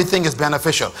not everything is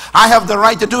beneficial. I have the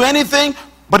right to do anything,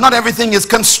 but not everything is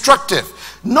constructive.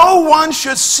 No one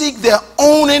should seek their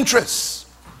own interests,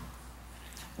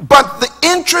 but the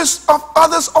interests of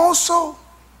others also.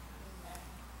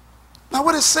 Now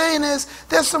what it's saying is,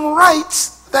 there's some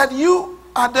rights that you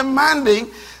are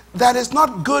demanding that is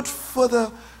not good for the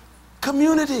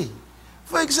community.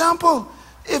 For example,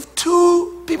 if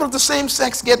two people of the same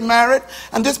sex get married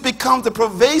and this becomes a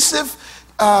pervasive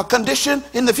condition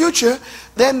in the future,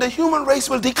 then the human race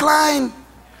will decline.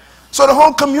 So the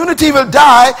whole community will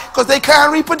die because they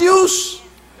can't reproduce.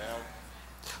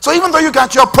 So even though you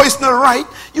got your personal right,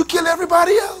 you kill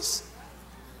everybody else.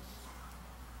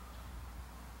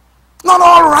 Not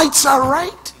all rights are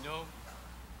right.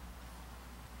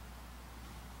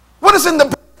 What is in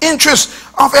the interest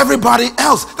of everybody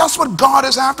else? That's what God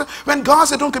is after. When God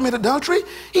said don't commit adultery,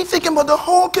 he's thinking about the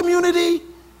whole community.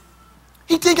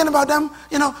 He's thinking about them,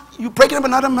 you know, you breaking up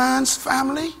another man's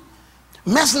family,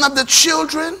 messing up the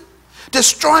children,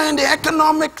 destroying the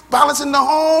economic balance in the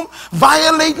home,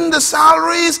 violating the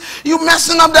salaries, you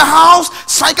messing up the house,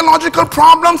 psychological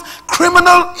problems,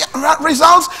 criminal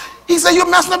results. He said you're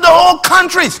messing up the whole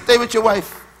country. Stay with your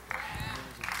wife.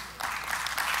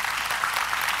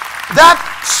 That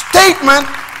statement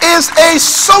is a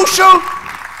social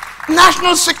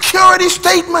national security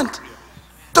statement.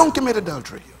 Don't commit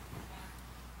adultery.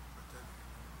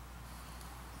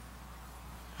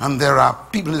 And there are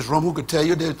people in this room who could tell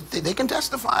you, they can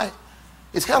testify.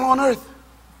 It's hell on earth.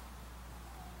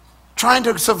 Trying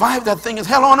to survive that thing is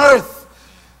hell on earth.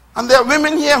 And there are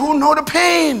women here who know the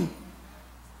pain.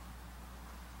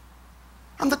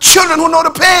 And the children who know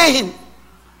the pain.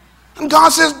 And God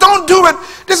says, don't do it.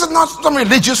 This is not some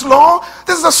religious law.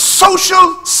 This is a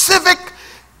social, civic,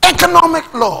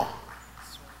 economic law.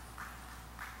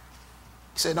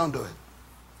 He said, don't do it.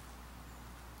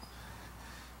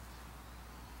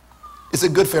 Is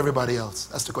it good for everybody else?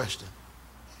 That's the question.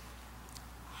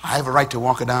 I have a right to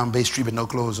walk down Bay Street with no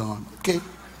clothes on. Okay.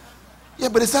 Yeah,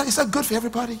 but is that good for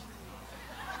everybody?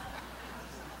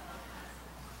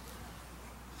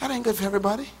 That ain't good for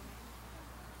everybody.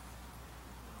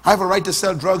 I have a right to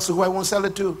sell drugs to who I won't sell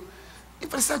it to. Yeah,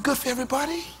 but is that good for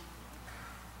everybody?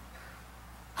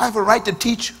 I have a right to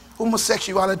teach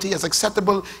homosexuality as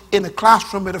acceptable in a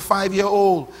classroom with a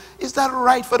 5-year-old. Is that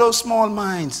right for those small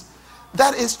minds?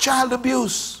 That is child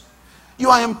abuse. You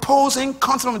are imposing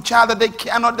concepts on a child that they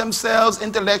cannot themselves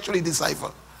intellectually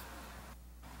decipher.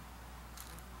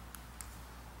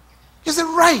 Is it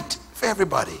right for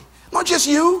everybody? Not just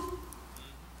you.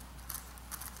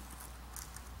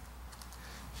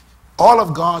 All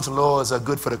of God's laws are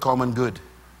good for the common good.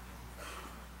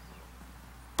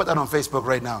 Put that on Facebook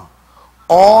right now.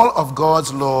 All of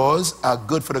God's laws are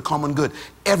good for the common good.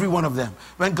 Every one of them.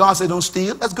 When God said don't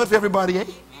steal, that's good for everybody, eh?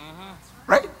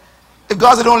 Right? If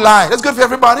God said don't lie, that's good for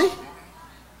everybody.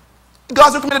 If God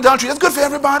said don't commit adultery, that's good for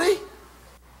everybody.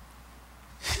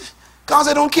 God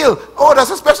said don't kill. Oh,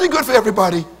 that's especially good for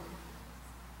everybody.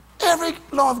 Every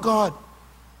law of God.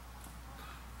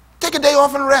 Take a day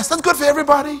off and rest. That's good for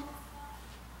everybody.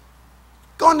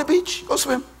 Go on the beach. Go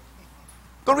swim.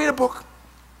 Go read a book.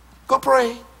 Go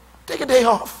pray. Take a day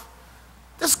off.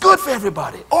 That's good for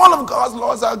everybody. All of God's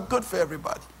laws are good for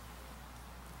everybody.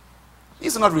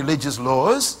 These are not religious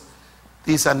laws.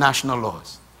 These are national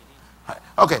laws.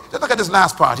 Okay, let's look at this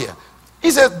last part here.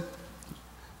 He says,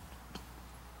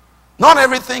 not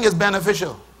everything is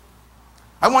beneficial.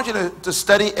 I want you to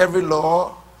study every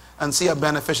law and see how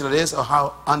beneficial it is or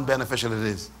how unbeneficial it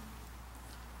is.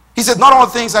 He said, not all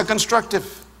things are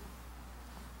constructive.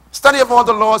 Study of all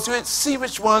the laws, see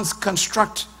which ones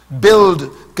construct,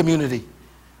 build community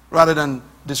rather than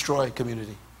destroy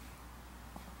community.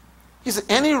 He said,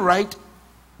 any right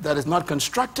that is not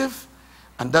constructive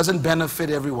and doesn't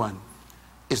benefit everyone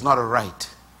is not a right.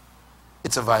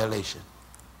 It's a violation.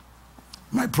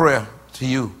 My prayer to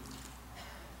you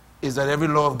is that every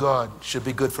law of God should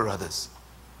be good for others.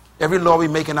 Every law we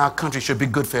make in our country should be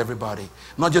good for everybody.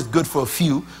 Not just good for a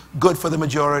few, good for the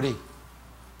majority.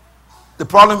 The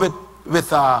problem with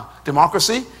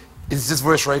democracy is this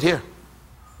verse right here.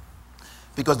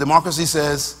 Because democracy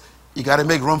says you got to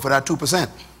make room for that 2%.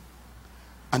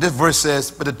 And this verse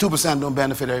says, but the 2% don't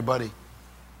benefit everybody.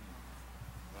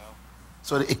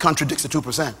 So it contradicts the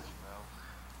 2%.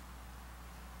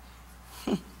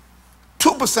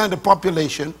 2% of the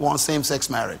population wants same-sex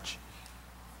marriage.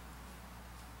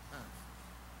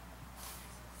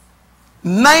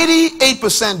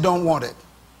 98% don't want it.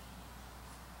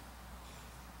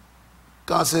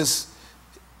 God says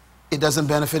it doesn't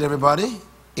benefit everybody.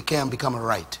 It can become a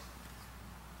right.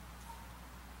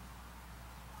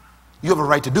 You have a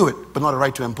right to do it, but not a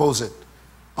right to impose it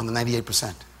on the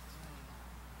 98%.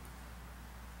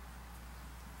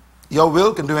 Your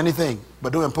will can do anything,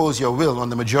 but don't impose your will on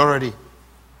the majority.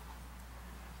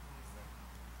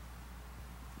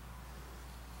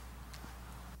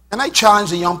 Can I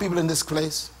challenge the young people in this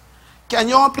place? Can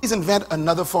you all please invent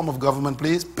another form of government,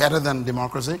 please, better than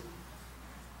democracy?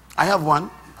 I have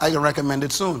one. I can recommend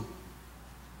it soon.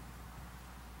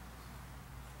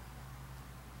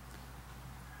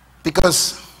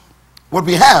 Because what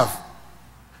we have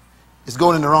is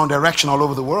going in the wrong direction all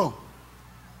over the world.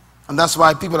 And that's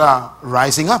why people are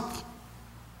rising up.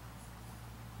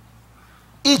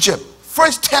 Egypt,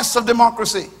 first test of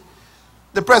democracy.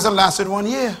 The president lasted 1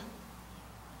 year.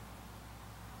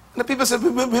 And the people said,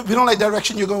 we don't like the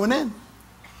direction you're going in.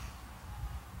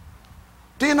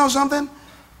 Do you know something?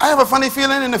 I have a funny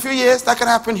feeling in a few years that could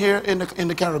happen here in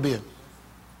the Caribbean.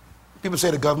 People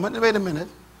say the government, wait a minute.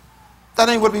 That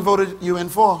ain't what we voted you in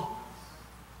for.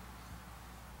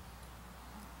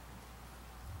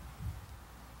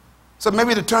 So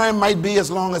maybe the term might be as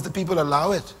long as the people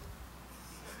allow it.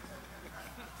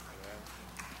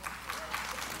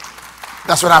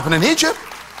 That's what happened in Egypt.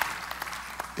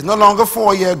 It's no longer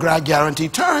 4-year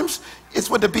guaranteed terms. It's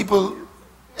what the people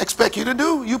expect you to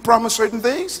do. You promise certain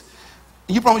things.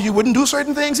 You promise you wouldn't do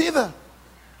certain things either.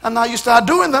 And now you start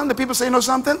doing them. The people say, you know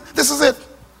something? This is it.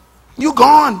 You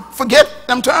gone. Forget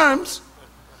them terms.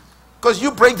 Because you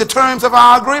break the terms of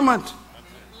our agreement.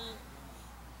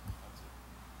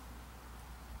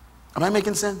 Am I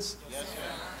making sense? Yes, sir.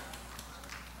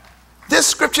 This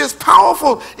scripture is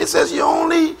powerful. It says you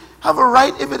only have a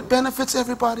right if it benefits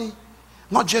everybody.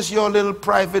 Not just your little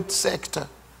private sector.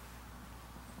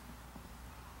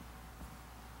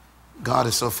 God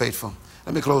is so faithful.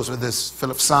 Let me close with this.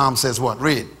 Psalm says what?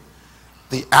 Read.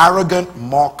 The arrogant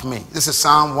mock me. This is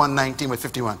Psalm 119 verse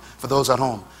 51. For those at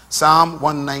home. Psalm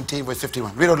 119 verse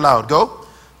 51. Read it loud. Go.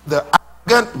 The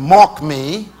arrogant mock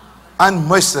me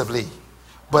unmercifully,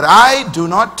 but I do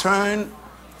not turn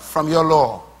from your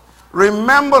law.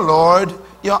 Remember, Lord,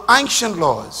 your ancient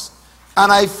laws,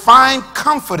 and I find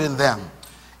comfort in them.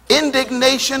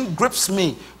 Indignation grips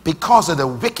me because of the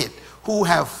wicked who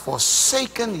have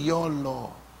forsaken your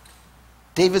law.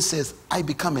 David says, I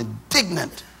become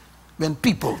indignant when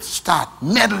people start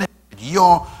meddling with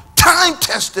your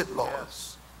time-tested laws.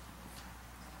 Yes.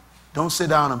 Don't sit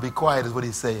down and be quiet is what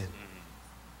he's saying.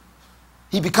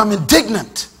 He become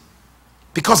indignant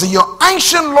because of your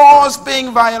ancient laws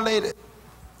being violated.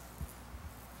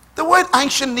 The word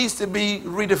ancient needs to be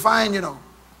redefined, you know.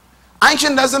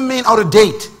 Ancient doesn't mean out of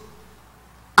date.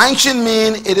 Ancient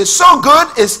means it is so good,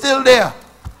 it's still there.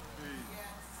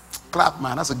 Clap,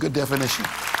 man. That's a good definition.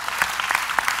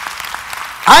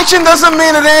 Ancient doesn't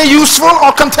mean it ain't useful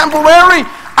or contemporary.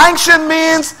 Ancient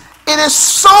means it is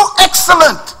so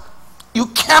excellent, you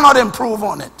cannot improve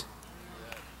on it.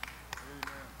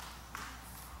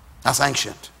 That's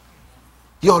ancient.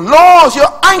 Your laws, your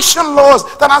ancient laws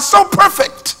that are so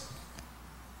perfect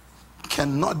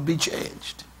cannot be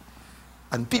changed.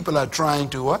 And people are trying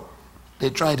to what? They're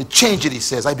trying to change it, he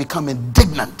says. I become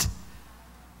indignant.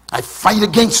 I fight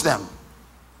against them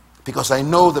because I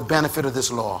know the benefit of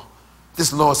this law.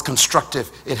 This law is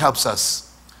constructive. It helps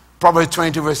us. Proverbs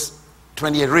 22 verse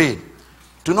 28, read.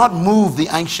 Do not move the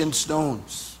ancient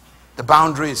stones. The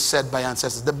boundaries set by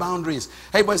ancestors. The boundaries.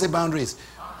 Hey, boys, say boundaries.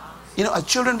 You know, as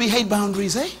children, we hate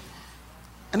boundaries, eh?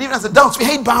 And even as adults, we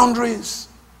hate boundaries.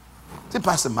 See,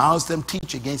 Pastor Myles, them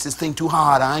teach against this thing too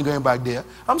hard. I ain't going back there.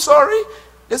 I'm sorry.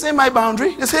 This ain't my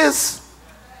boundary. It's his.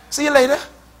 See you later.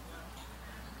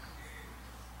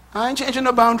 I ain't changing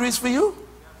no boundaries for you.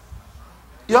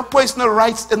 Your personal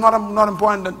rights is not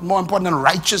important, more important than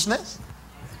righteousness.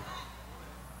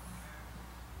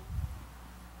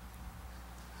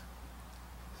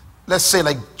 Let's say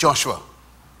like Joshua.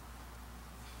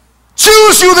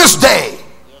 Choose you this day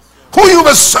who you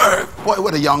will serve. Boy,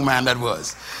 what a young man that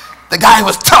was. The guy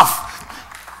was tough.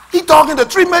 He talking to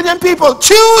 3 million people.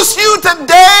 Choose you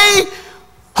today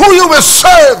who you will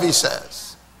serve, he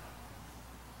says.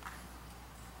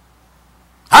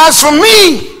 As for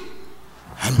me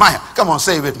and my, come on,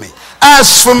 say it with me.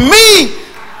 As for me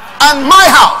and my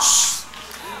house.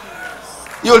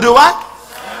 You'll do what?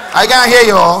 I can't hear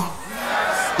you all.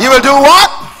 You will do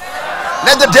what?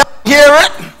 Let the devil hear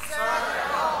it.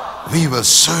 We will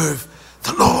serve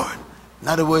the Lord. In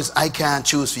other words, I can't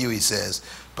choose for you, he says,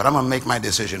 but I'm going to make my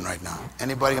decision right now.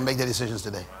 Anybody can make their decisions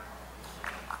today?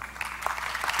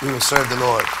 We will serve the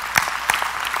Lord.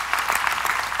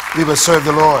 We will serve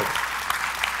the Lord.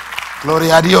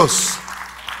 Gloria a Dios.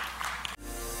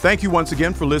 Thank you once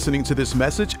again for listening to this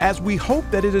message, as we hope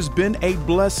that it has been a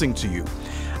blessing to you.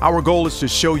 Our goal is to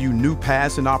show you new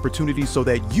paths and opportunities so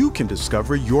that you can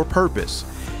discover your purpose.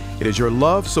 It is your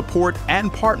love, support,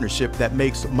 and partnership that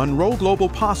makes Munroe Global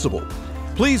possible.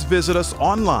 Please visit us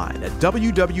online at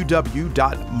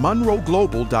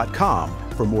www.munroeglobal.com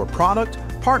for more product,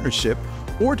 partnership,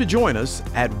 or to join us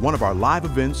at one of our live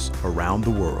events around the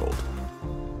world.